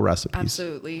multiple recipes.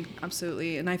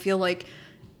 Absolutely. And I feel like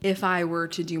if I were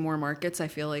to do more markets, I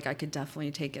feel like I could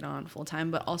definitely take it on full time,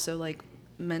 but also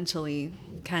mentally,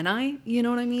 can I, you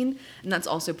know what I mean? And that's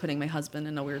also putting my husband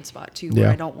in a weird spot too, where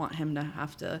I don't want him to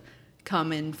have to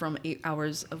come in from 8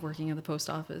 hours of working at the post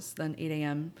office, then 8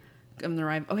 a.m. come to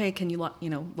arrive. Oh, hey, can you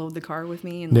load the car with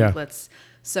me? And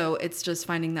so it's just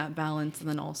finding that balance, and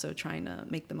then also trying to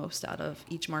make the most out of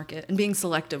each market and being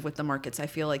selective with the markets. I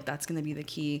feel like that's going to be the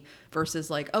key,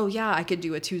 versus oh yeah, I could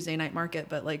do a Tuesday night market,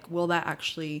 but will that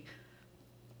actually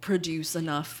produce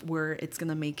enough where it's going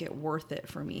to make it worth it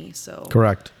for me? So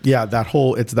correct. Yeah.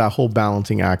 It's that whole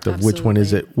balancing act of which one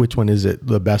is it,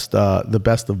 the best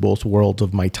of both worlds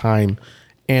of my time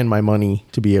and my money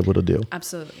to be able to do.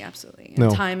 Absolutely.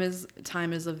 And time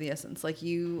is of the essence.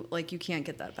 You can't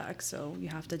get that back. So you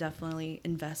have to definitely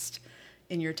invest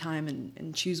in your time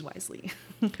and choose wisely.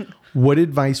 What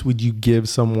advice would you give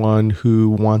someone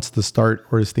who wants to start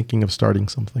or is thinking of starting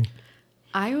something?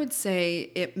 I would say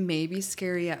it may be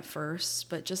scary at first,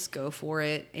 but just go for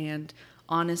it. And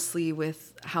honestly,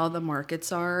 with how the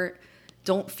markets are,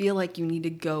 don't feel like you need to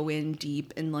go in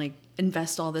deep and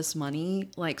invest all this money.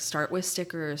 Start with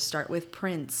stickers, start with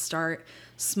prints, start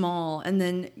small, and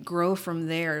then grow from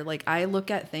there. I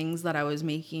look at things that I was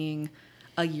making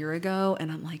a year ago and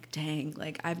I'm like, dang,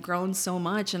 I've grown so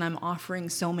much and I'm offering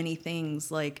so many things.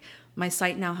 My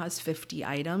site now has 50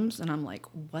 items and I'm like,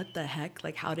 what the heck?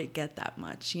 How did it get that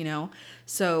much,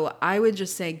 So I would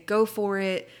just say, go for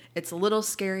it. It's a little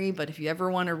scary, but if you ever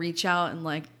want to reach out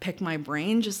and pick my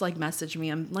brain, just message me.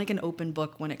 I'm an open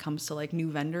book when it comes to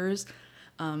new vendors.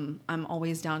 I'm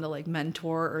always down to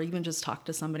mentor or even just talk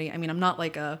to somebody. I mean, I'm not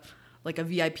a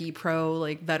VIP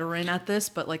pro, veteran at this,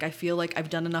 but I feel like I've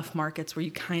done enough markets where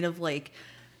you kind of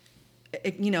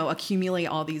accumulate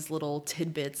all these little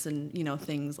tidbits and,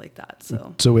 things like that.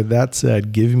 So with that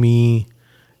said, give me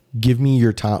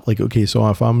your top, okay, so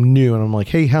if I'm new and I'm like,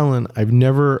 hey, Helen,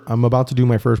 I'm about to do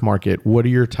my first market. What are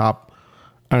your top,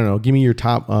 I don't know, give me your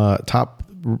top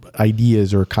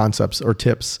ideas or concepts or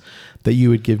tips that you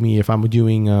would give me if I'm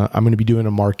doing, I'm going to be doing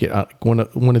a market, one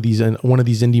of these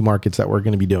indie markets that we're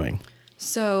going to be doing.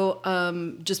 So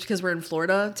just because we're in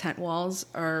Florida, tent walls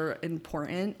are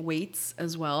important. Weights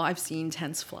as well. I've seen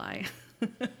tents fly.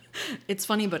 It's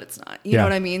funny, but it's not. You know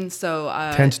what I mean? So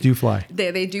tents do fly.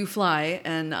 They do fly,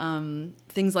 and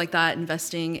things like that.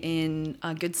 Investing in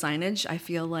good signage. I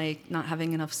feel like not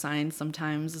having enough signs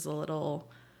sometimes is a little.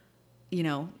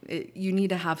 You need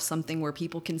to have something where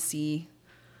people can see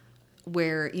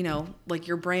where,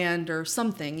 your brand or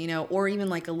something, or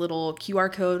even a little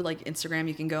QR code, Instagram,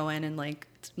 you can go in and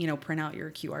print out your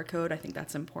QR code. I think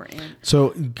that's important.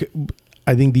 So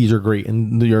I think these are great,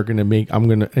 and I'm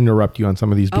going to interrupt you on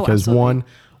some of these because one,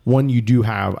 you do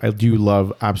have,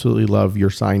 absolutely love your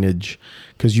signage,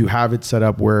 because you have it set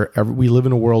up where we live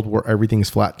in a world where everything's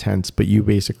flat tents, but you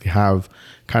basically have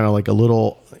kind of a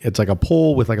little, it's a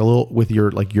pole with with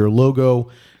your logo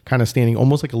kind of standing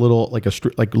almost a little,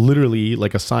 literally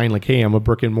a sign, hey, I'm a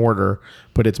brick and mortar,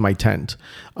 but it's my tent.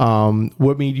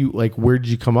 What made you, where did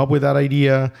you come up with that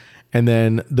idea? And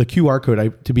then the QR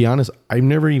code, to be honest, I've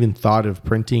never even thought of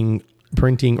printing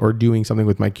printing or doing something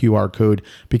with my QR code,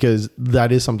 because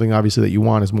that is something obviously that you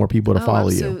want, is more people to follow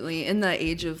you. Absolutely. In the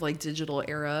age of like digital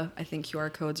era, I think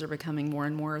QR codes are becoming more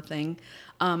and more a thing.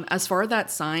 As far as that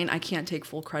sign, I can't take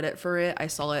full credit for it. I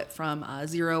saw it from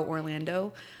Zero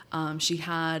Orlando. She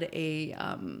had a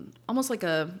almost like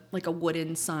a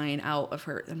wooden sign out of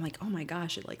her. I'm like, oh my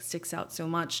gosh, it like sticks out so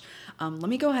much. Let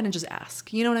me go ahead and just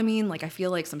ask. You know what I mean? Like, I feel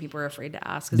like some people are afraid to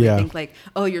ask because they think like,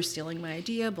 oh, you're stealing my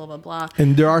idea, blah blah blah.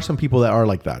 And there are some people that are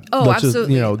like that. Oh, Let's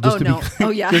absolutely. Just,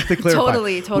 just to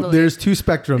clarify. Totally. There's two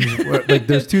spectrums. Like,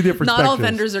 there's two different. Not spectrums. all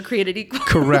vendors are created equal.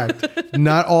 Correct.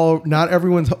 Not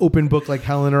everyone's open book like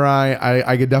Helen or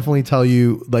I could definitely tell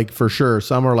you, like, for sure.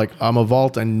 Some are like, I'm a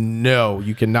vault, and no,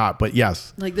 you cannot. But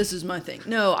yes, like, this is my thing.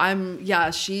 No,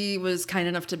 she was kind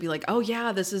enough to be like, oh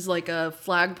yeah, this is like a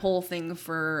flagpole thing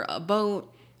for a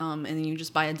boat. And then you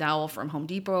just buy a dowel from Home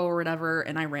Depot or whatever.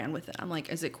 And I ran with it. I'm like,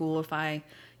 is it cool if I,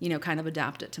 kind of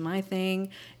adapt it to my thing?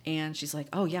 And she's like,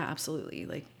 oh yeah, absolutely.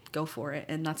 Like, go for it.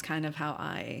 And that's kind of how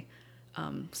I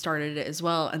started it as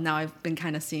well. And now I've been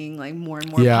kind of seeing like more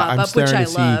and more pop up, which I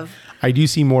love. I do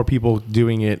see more people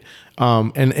doing it.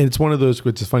 And it's one of those,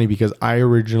 which is funny because I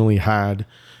originally had,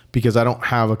 because I don't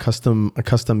have a custom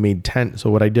made tent. So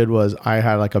what I did was I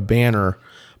had like a banner,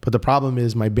 but the problem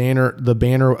is the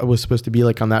banner was supposed to be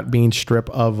like on that main strip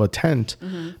of a tent.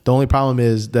 Mm-hmm. The only problem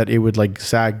is that it would like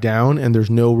sag down and there's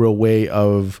no real way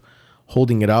of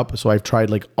holding it up. So I've tried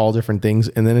like all different things,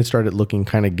 and then it started looking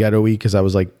kind of ghetto-y because I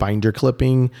was like binder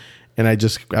clipping, and I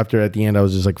just, at the end, I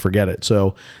was just like, forget it.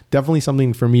 So definitely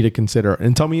something for me to consider.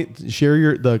 And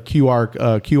share the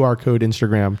QR code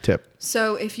Instagram tip.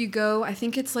 So if you go, I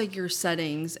think it's like your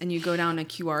settings, and you go down a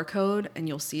QR code and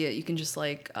you'll see it. You can just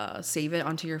like save it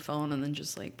onto your phone and then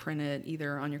just like print it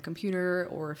either on your computer,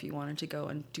 or if you wanted to go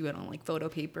and do it on like photo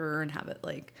paper and have it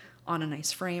like on a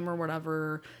nice frame or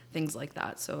whatever, things like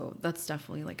that. So that's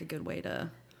definitely like a good way to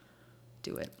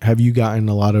do it. Have you gotten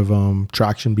a lot of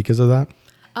traction because of that?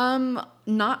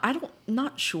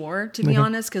 Not sure, to be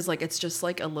honest, because like it's just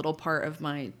like a little part of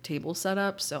my table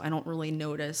setup, so I don't really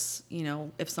notice,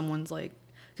 if someone's like,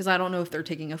 because I don't know if they're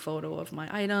taking a photo of my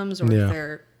items or if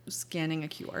they're scanning a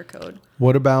QR code.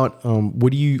 What about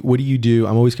what do you do?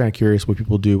 I'm always kind of curious what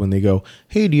people do when they go,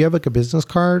 hey, do you have like a business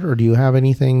card, or do you have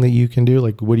anything that you can do?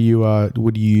 Like, what do you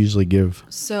usually give?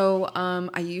 So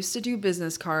I used to do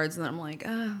business cards, and then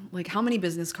I'm like how many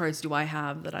business cards do I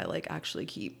have that I like actually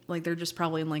keep? Like, they're just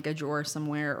probably in like a drawer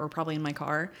somewhere, or probably in my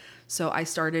car. So I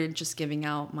started just giving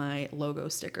out my logo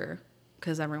sticker,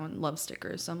 because everyone loves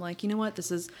stickers. So I'm like, you know what? This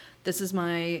is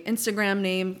my Instagram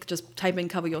name. Just type in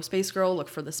Cover Your Space Girl, look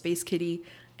for the Space Kitty,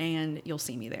 and you'll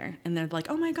see me there. And they're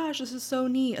like, oh my gosh, this is so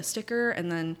neat, a sticker.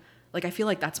 And then like, I feel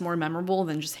like that's more memorable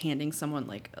than just handing someone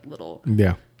like a little,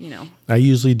 I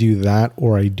usually do that,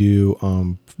 or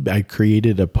I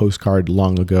created a postcard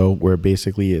long ago where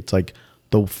basically it's like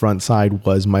the front side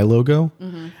was my logo,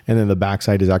 mm-hmm. and then the back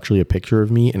side is actually a picture of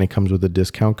me, and it comes with a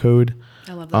discount code.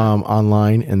 I love that.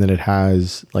 Online, and then it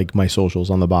has like my socials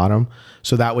on the bottom.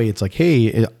 So that way it's like,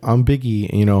 hey, I'm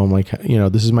Biggie, I'm like,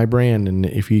 this is my brand. And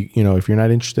if if you're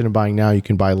not interested in buying now, you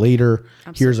can buy later.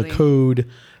 Absolutely. Here's a code.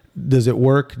 Does it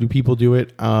work? Do people do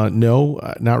it? No,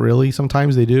 not really.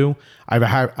 Sometimes they do.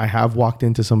 I have walked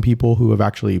into some people who have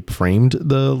actually framed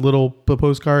the little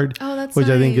postcard, which nice.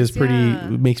 I think is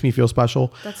makes me feel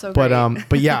special. That's so great.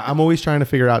 But yeah, I'm always trying to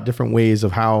figure out different ways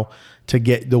of how to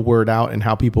get the word out and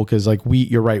how people, because like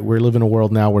you're right, we're living in a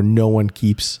world now where no one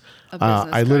keeps.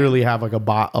 I literally have like a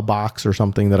box or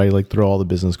something that I like throw all the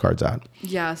business cards at.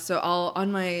 Yeah, so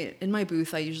in my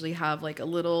booth I usually have like a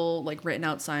little like written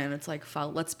out sign. It's like,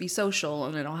 let's be social,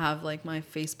 and it'll have like my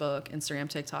Facebook, Instagram,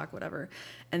 TikTok, whatever.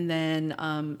 And then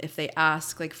if they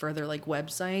ask like further like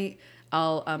website,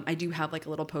 I do have like a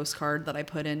little postcard that I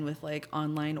put in with like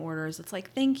online orders. It's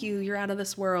like, thank you, you're out of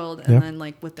this world, and then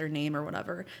like with their name or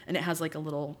whatever, and it has like a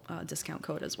little discount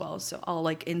code as well. So I'll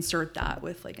like insert that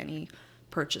with like any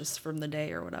purchase from the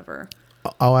day or whatever.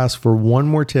 I'll ask for one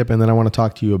more tip, and then I want to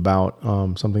talk to you about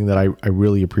something that I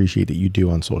really appreciate that you do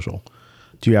on social.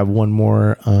 Do you have one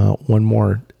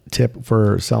more tip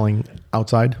for selling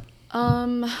outside?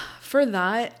 For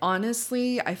that,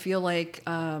 honestly, I feel like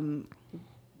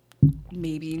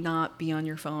maybe not be on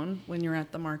your phone when you're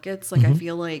at the markets. Like, mm-hmm. I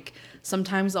feel like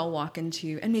sometimes I'll walk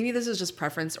into, and maybe this is just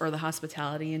preference or the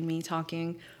hospitality in me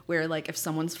talking, where like if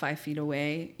someone's 5 feet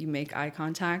away, you make eye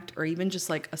contact, or even just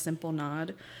like a simple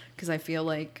nod. Because I feel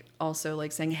like also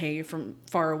like saying hey from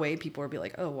far away, people will be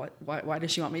like, oh, why does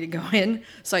she want me to go in?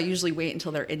 So I usually wait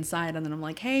until they're inside, and then I'm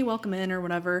like, hey, welcome in or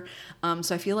whatever.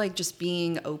 So I feel like just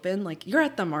being open, like you're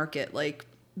at the market, like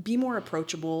be more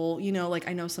approachable. You know, like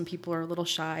I know some people are a little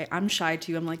shy. I'm shy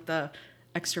too. I'm like the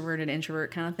extroverted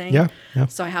introvert kind of thing. Yeah.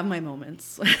 So I have my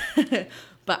moments.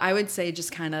 But I would say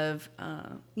just kind of,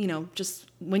 you know, just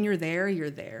when you're there, you're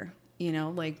there. You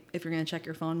know, like if you're going to check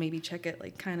your phone, maybe check it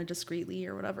like kind of discreetly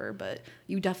or whatever. But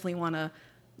you definitely want to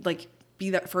like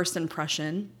be that first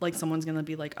impression. Like someone's going to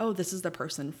be like, oh, this is the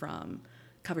person from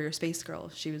Cover Your Space Girl.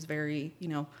 She was very, you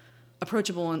know,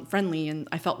 approachable and friendly, and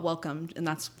I felt welcomed. And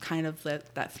that's kind of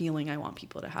that feeling I want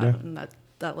people to have. Yeah. And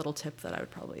that little tip that I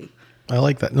would probably... I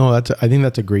like that. No, I think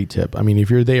that's a great tip. I mean, if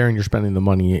you're there and you're spending the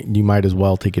money, you might as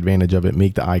well take advantage of it,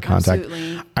 make the eye contact.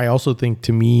 Absolutely. I also think,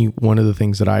 to me, one of the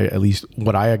things that at least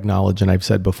what I acknowledge, and I've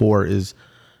said before, is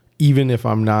even if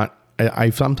I'm not, I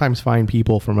sometimes find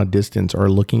people from a distance are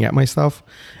looking at my stuff.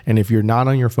 And if you're not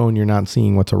on your phone, you're not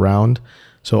seeing what's around.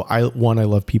 So I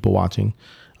love people watching.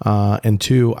 And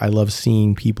two, I love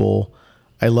seeing people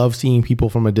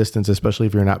from a distance, especially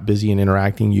if you're not busy and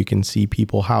interacting. You can see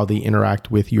people, how they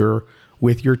interact with your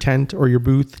tent or your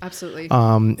booth. Absolutely.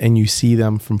 And you see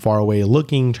them from far away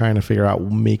looking, trying to figure out,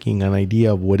 making an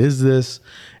idea of what is this.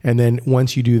 And then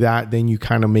once you do that, then you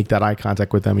kind of make that eye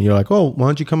contact with them and you're like, oh, why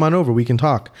don't you come on over? We can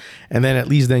talk. And then at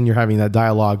least then you're having that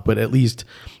dialogue, but at least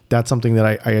that's something that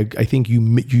I think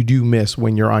you do miss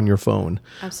when you're on your phone.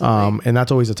 Absolutely. And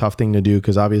that's always a tough thing to do,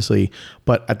 because obviously,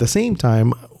 but at the same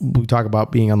time, we talk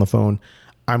about being on the phone.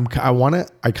 I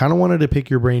kind of wanted to pick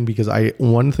your brain, because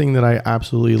one thing that I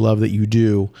absolutely love that you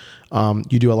do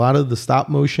a lot of the stop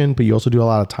motion, but you also do a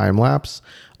lot of time lapse.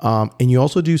 And you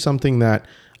also do something that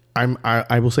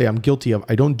I will say I'm guilty of.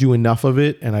 I don't do enough of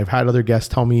it. And I've had other guests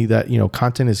tell me that,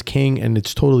 content is king, and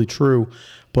it's totally true.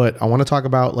 But I want to talk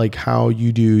about like how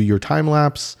you do your time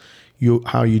lapse,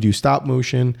 how you do stop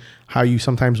motion, how you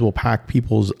sometimes will pack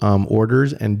people's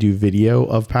orders and do video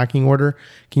of packing order.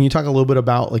 Can you talk a little bit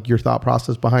about like your thought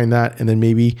process behind that, and then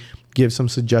maybe give some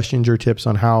suggestions or tips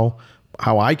on how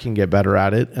I can get better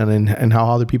at it, and how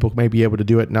other people may be able to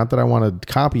do it? Not that I want to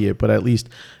copy it, but at least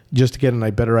just to get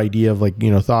a better idea of like,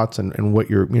 thoughts and what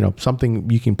you're, something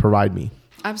you can provide me.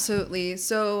 Absolutely.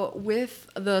 So with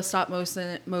the stop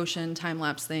motion time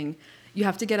lapse thing, you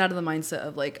have to get out of the mindset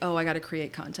of like, oh, I got to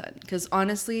create content. Because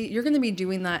honestly, you're going to be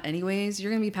doing that anyways.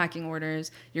 You're going to be packing orders.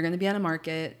 You're going to be at a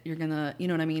market. You're going to, you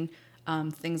know what I mean?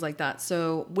 Things like that.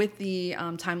 So with the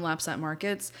time lapse at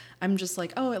markets, I'm just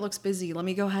like, oh, it looks busy. Let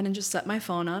me go ahead and just set my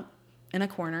phone up in a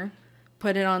corner,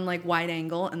 put it on like wide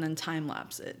angle, and then time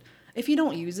lapse it. If you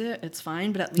don't use it, it's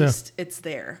fine, but at least it's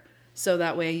there. So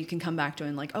that way you can come back to it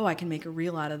and like, oh, I can make a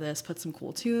reel out of this, put some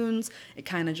cool tunes. It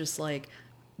kind of just like,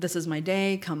 this is my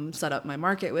day, come set up my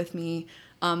market with me.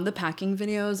 The packing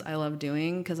videos I love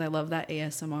doing, because I love that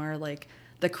ASMR, like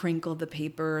the crinkle of the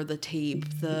paper, the tape,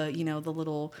 the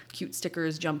little cute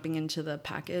stickers jumping into the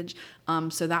package.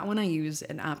 So that one I use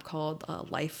an app called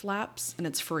Life Lapse, and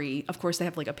it's free. Of course, they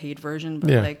have like a paid version, but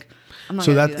like I'm not.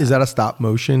 So is that a stop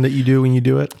motion that you do when you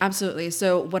do it? Absolutely.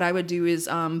 So what I would do is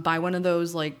buy one of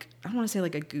those, like, I don't want to say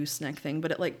like a gooseneck thing,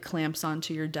 but it like clamps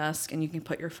onto your desk and you can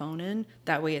put your phone in.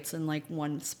 That way it's in like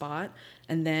one spot.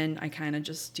 And then I kind of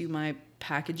just do my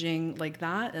packaging like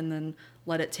that, and then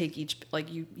let it take each, like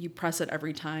you press it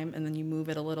every time, and then you move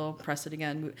it a little, press it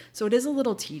again. So it is a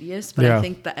little tedious, but I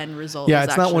think the end result is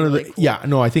it's not one of the,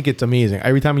 cool. I think it's amazing.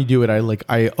 Every time you do it,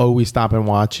 I always stop and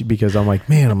watch, because I'm like,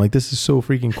 this is so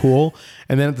freaking cool.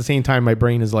 And then at the same time, my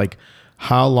brain is like,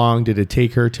 how long did it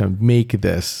take her to make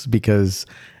this? Because,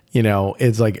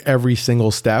 it's like every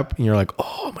single step and you're like,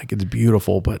 oh my God, it's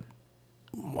beautiful, but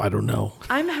I don't know.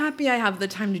 I'm happy I have the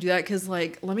time to do that, because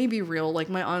like, let me be real, like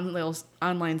my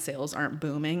online sales aren't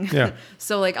booming. Yeah.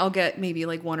 So like I'll get maybe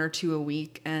like 1 or 2 a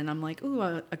week, and I'm like, ooh,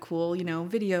 a cool,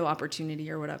 video opportunity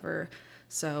or whatever.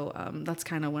 So that's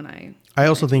kind of when I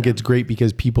also think it's great,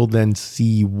 because people then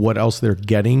see what else they're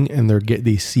getting, and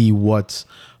they see what's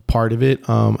part of it.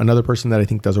 Another person that I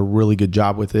think does a really good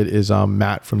job with it is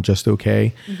Matt from Just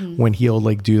Okay. Mm-hmm. When he'll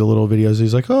like do the little videos,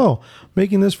 he's like, oh,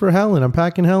 making this for Helen, I'm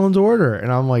packing Helen's order.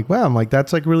 And I'm like, wow,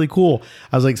 that's like really cool.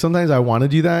 I was like, sometimes I want to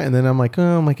do that, and then I'm like,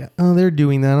 oh, they're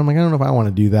doing that. I'm like, I don't know if I want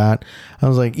to do that. I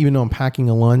was like, even though I'm packing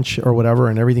a lunch or whatever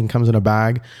and everything comes in a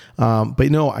bag.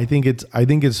 But no, I think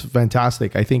it's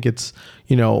fantastic. I think it's,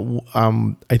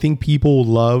 I think people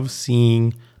love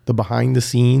seeing the behind the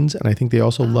scenes, and I think they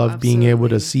also love being able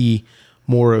to see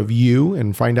more of you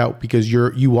and find out, because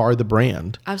you are the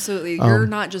brand. Absolutely. You're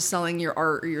not just selling your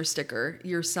art or your sticker,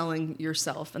 you're selling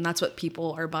yourself, and that's what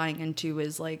people are buying into,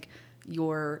 is like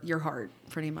your heart,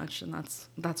 pretty much. And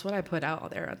that's what I put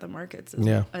out there at the markets,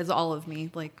 is all of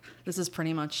me. Like, this is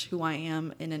pretty much who I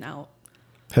am in and out.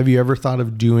 Have you ever thought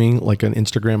of doing like an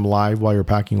Instagram live while you're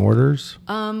packing orders?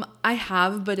 I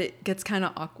have, but it gets kind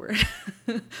of awkward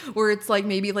where it's like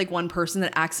maybe like one person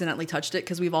that accidentally touched it.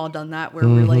 Cause we've all done that where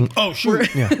we're like, Oh,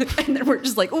 shoot. Yeah. and then we're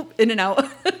just like, oh, in and out.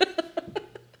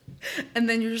 And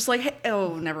then you're just like, hey,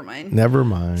 oh, never mind. Never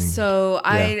mind. So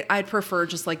Yeah. I'd prefer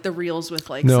just like the reels with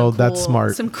like No, some that's cool,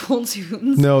 smart. some cool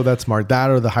tunes. No, that's smart. That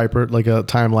or the hyper, like a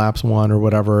time lapse one or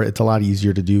whatever. It's a lot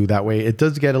easier to do that way. It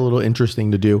does get a little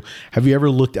interesting to do. Have you ever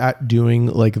looked at doing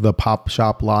like the pop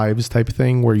shop lives type of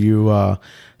thing where you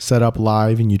set up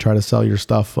live and you try to sell your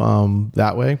stuff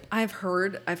that way? I've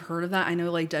heard of that. I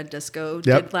know like Dead Disco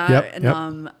Yep, did that, yep, and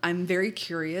yep. I'm very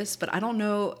curious, but I don't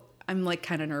know. I'm like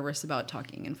kind of nervous about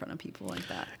talking in front of people like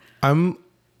that.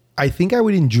 I think I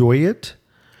would enjoy it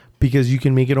because you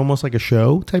can make it almost like a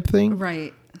show type thing.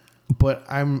 Right. But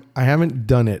I haven't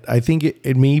done it. I think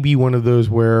it may be one of those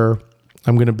where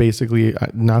I'm going to basically,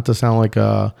 not to sound like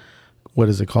a, what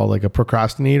is it called? Like a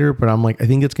procrastinator, but I'm like, I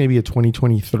think it's going to be a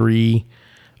 2023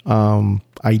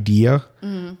 idea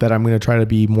that I'm going to try to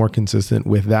be more consistent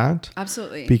with that.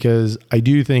 Absolutely. Because I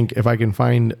do think if I can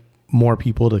find more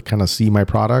people to kind of see my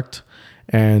product,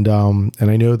 and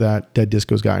I know that Dead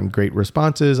Disco's gotten great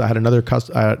responses. I had another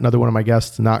one of my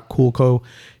guests, Not Cool Co.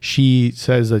 She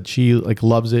says that she like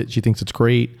loves it. She thinks it's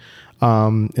great.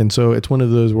 And so it's one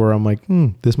of those where I'm like,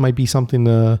 this might be something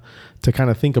to kind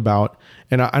of think about.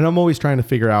 And I'm always trying to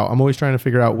figure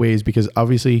out ways, because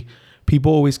obviously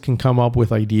people always can come up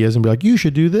with ideas and be like, you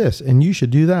should do this and you should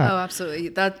do that. Oh, absolutely.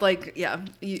 That like, yeah.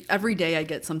 Every day I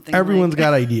get something. Everyone's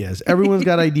got ideas. Everyone's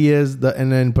got ideas. But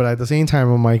at the same time,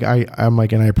 I'm like,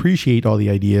 and I appreciate all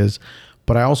the ideas,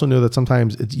 but I also know that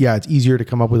sometimes it's easier to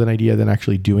come up with an idea than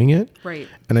actually doing it. Right.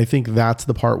 And I think that's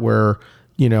the part where,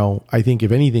 I think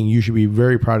if anything, you should be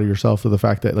very proud of yourself for the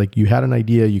fact that like you had an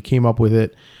idea, you came up with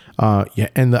it.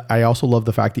 I also love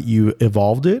the fact that you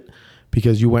evolved it,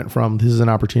 because you went from, this is an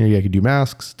opportunity I could do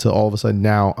masks, to all of a sudden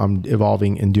now I'm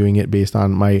evolving and doing it based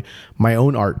on my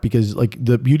own art. Because like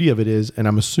the beauty of it is, and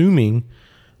I'm assuming,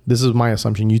 this is my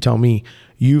assumption, you tell me,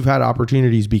 you've had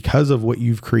opportunities because of what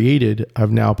you've created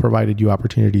have now provided you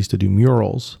opportunities to do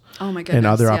murals. Oh my goodness. And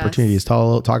other yes. opportunities.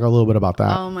 Talk a little bit about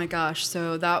that. Oh my gosh.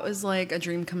 So that was like a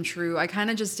dream come true. I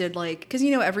kind of just did like, cause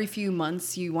every few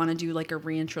months you want to do like a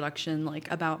reintroduction,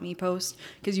 like about me post,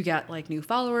 cause you get like new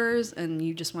followers and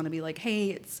you just want to be like,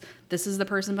 hey, this is the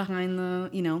person behind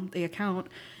the account.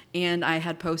 And I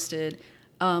had posted,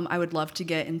 I would love to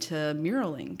get into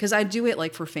muraling, because I do it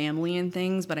like for family and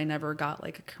things, but I never got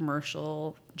like a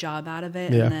commercial job out of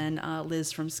it. Yeah. And then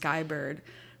Liz from Skybird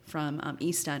from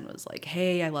East End was like,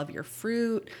 hey, I love your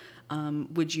fruit.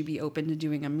 Would you be open to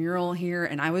doing a mural here?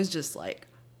 And I was just like,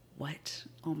 what?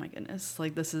 Oh my goodness.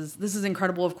 Like, this is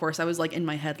incredible. Of course, I was like in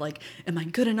my head, like, am I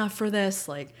good enough for this?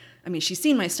 Like, I mean, she's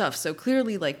seen my stuff, so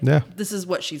clearly like this is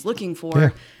what she's looking for. Yeah.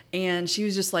 And she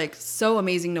was just like so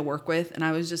amazing to work with. And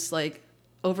I was just like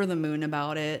over the moon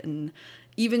about it. And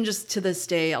even just to this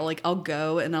day, I'll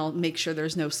go and I'll make sure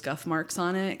there's no scuff marks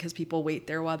on it, because people wait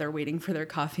there while they're waiting for their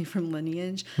coffee from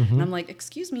Lineage. Mm-hmm. And I'm like,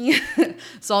 excuse me.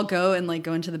 So I'll go and like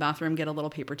go into the bathroom, get a little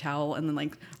paper towel, and then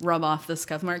like rub off the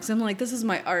scuff marks. I'm like, this is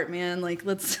my art, man. Like,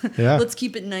 let's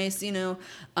keep it nice,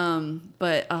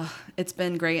 But it's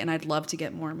been great, and I'd love to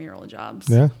get more mural jobs.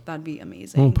 Yeah. That'd be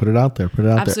amazing. Put it out there.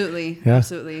 Absolutely. Yeah.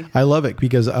 Absolutely. I love it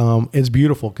because it's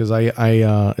beautiful, because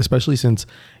I especially since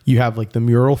you have like the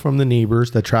mural from the neighbors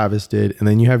that Travis did, and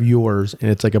then you have yours, and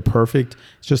it's like it's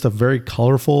just a very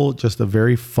colorful, just a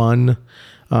very fun,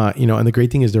 and the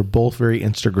great thing is they're both very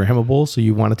Instagrammable. So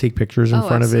you want to take pictures in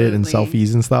front of it and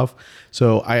selfies and stuff.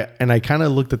 So I kind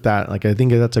of looked at that. Like, I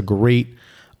think that's a great,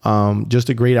 just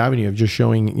a great avenue of just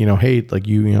showing, hey, like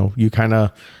you kind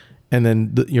of, and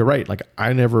then you're right. Like,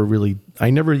 I never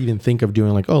even think of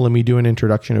doing like, oh, let me do an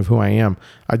introduction of who I am.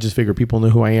 I just figure people know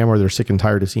who I am, or they're sick and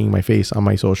tired of seeing my face on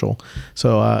my social.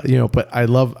 So, but I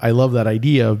love that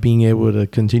idea of being able to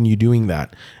continue doing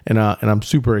that. And I'm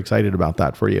super excited about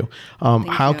that for you.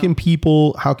 How can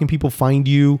people find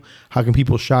you? How can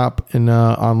people shop and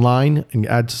online, and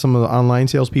add to some of the online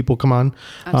salespeople come on?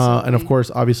 And of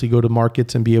course, obviously go to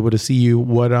markets and be able to see you.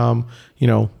 What,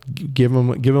 give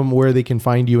them where they can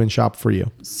find you and shop for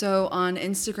you. So on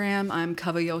Instagram, I'm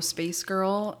Cavayo Space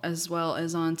Girl, as well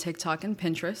as on TikTok and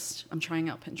Pinterest. I'm trying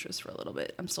out Pinterest for a little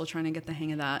bit. I'm still trying to get the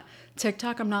hang of that.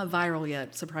 TikTok, I'm not viral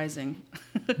yet. Surprising.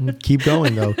 Keep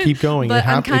going though. Keep going. But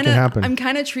it can happen. I'm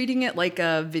kind of treating it like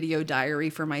a video diary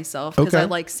for myself, because I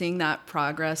like seeing that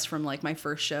progress from like my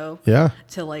first show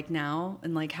to like now,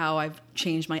 and like how I've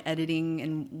change my editing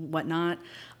and whatnot.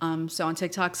 So on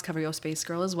TikTok's Cover Your Space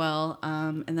Girl as well.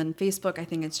 And then Facebook, I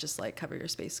think it's just like Cover Your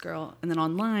Space Girl. And then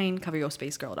online,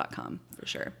 coveryoursspacegirl.com for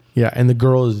sure. Yeah. And the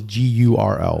girl is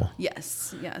GURL.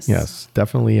 Yes. Yes.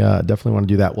 Definitely want to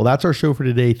do that. Well, that's our show for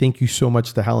today. Thank you so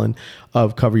much to Helen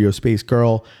of Cover Your Space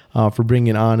Girl for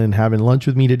bringing on and having lunch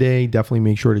with me today. Definitely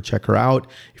make sure to check her out.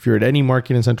 If you're at any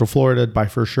market in Central Florida, by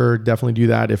for sure, definitely do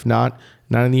that. If not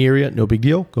in the area, no big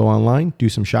deal. Go online, do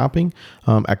some shopping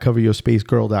at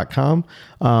coveryourspacegirl.com.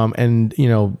 And,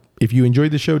 if you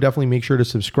enjoyed the show, definitely make sure to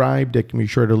subscribe. Make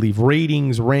sure to leave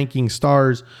ratings, rankings,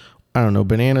 stars. I don't know,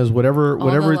 bananas, whatever. All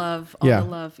the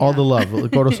love.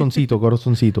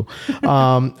 Corazoncito.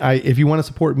 If you want to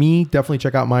support me, definitely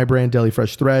check out my brand, Deli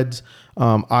Fresh Threads.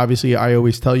 Obviously, I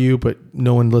always tell you, but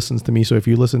no one listens to me. So if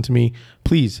you listen to me,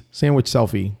 please sandwich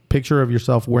selfie, picture of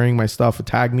yourself wearing my stuff,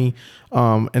 tag me.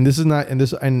 And this is not,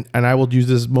 and I will use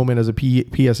this moment as a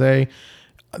PSA.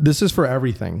 This is for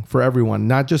everything, for everyone,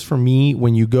 not just for me.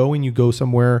 When you go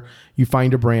somewhere, you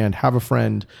find a brand, have a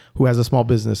friend who has a small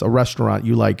business, a restaurant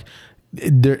you like.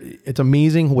 It's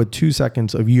amazing with 2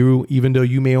 seconds of you, even though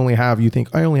you may only have, you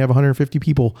think I only have 150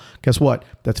 people. Guess what?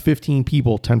 That's 15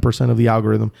 people, 10% of the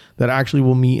algorithm that actually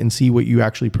will meet and see what you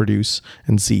actually produce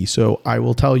and see. So I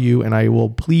will tell you, and I will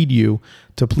plead you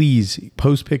to please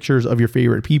post pictures of your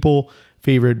favorite people,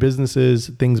 favorite businesses,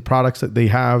 things, products that they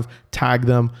have, tag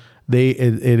them. It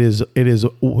is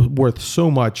worth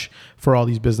so much for all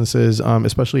these businesses,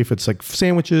 especially if it's like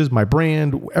sandwiches, my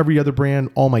brand, every other brand,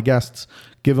 all my guests,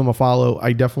 give them a follow.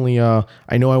 I definitely, I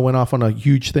know I went off on a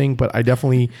huge thing, but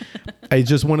it's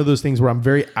just one of those things where I'm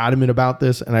very adamant about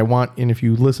this. And if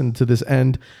you listen to this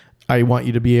end, I want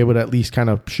you to be able to at least kind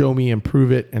of show me and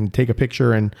prove it and take a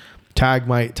picture and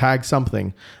tag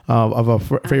something of a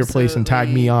favorite place and tag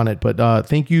me on it. But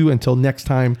thank you. Until next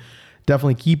time.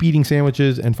 Definitely keep eating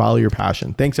sandwiches and follow your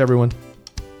passion. Thanks, everyone.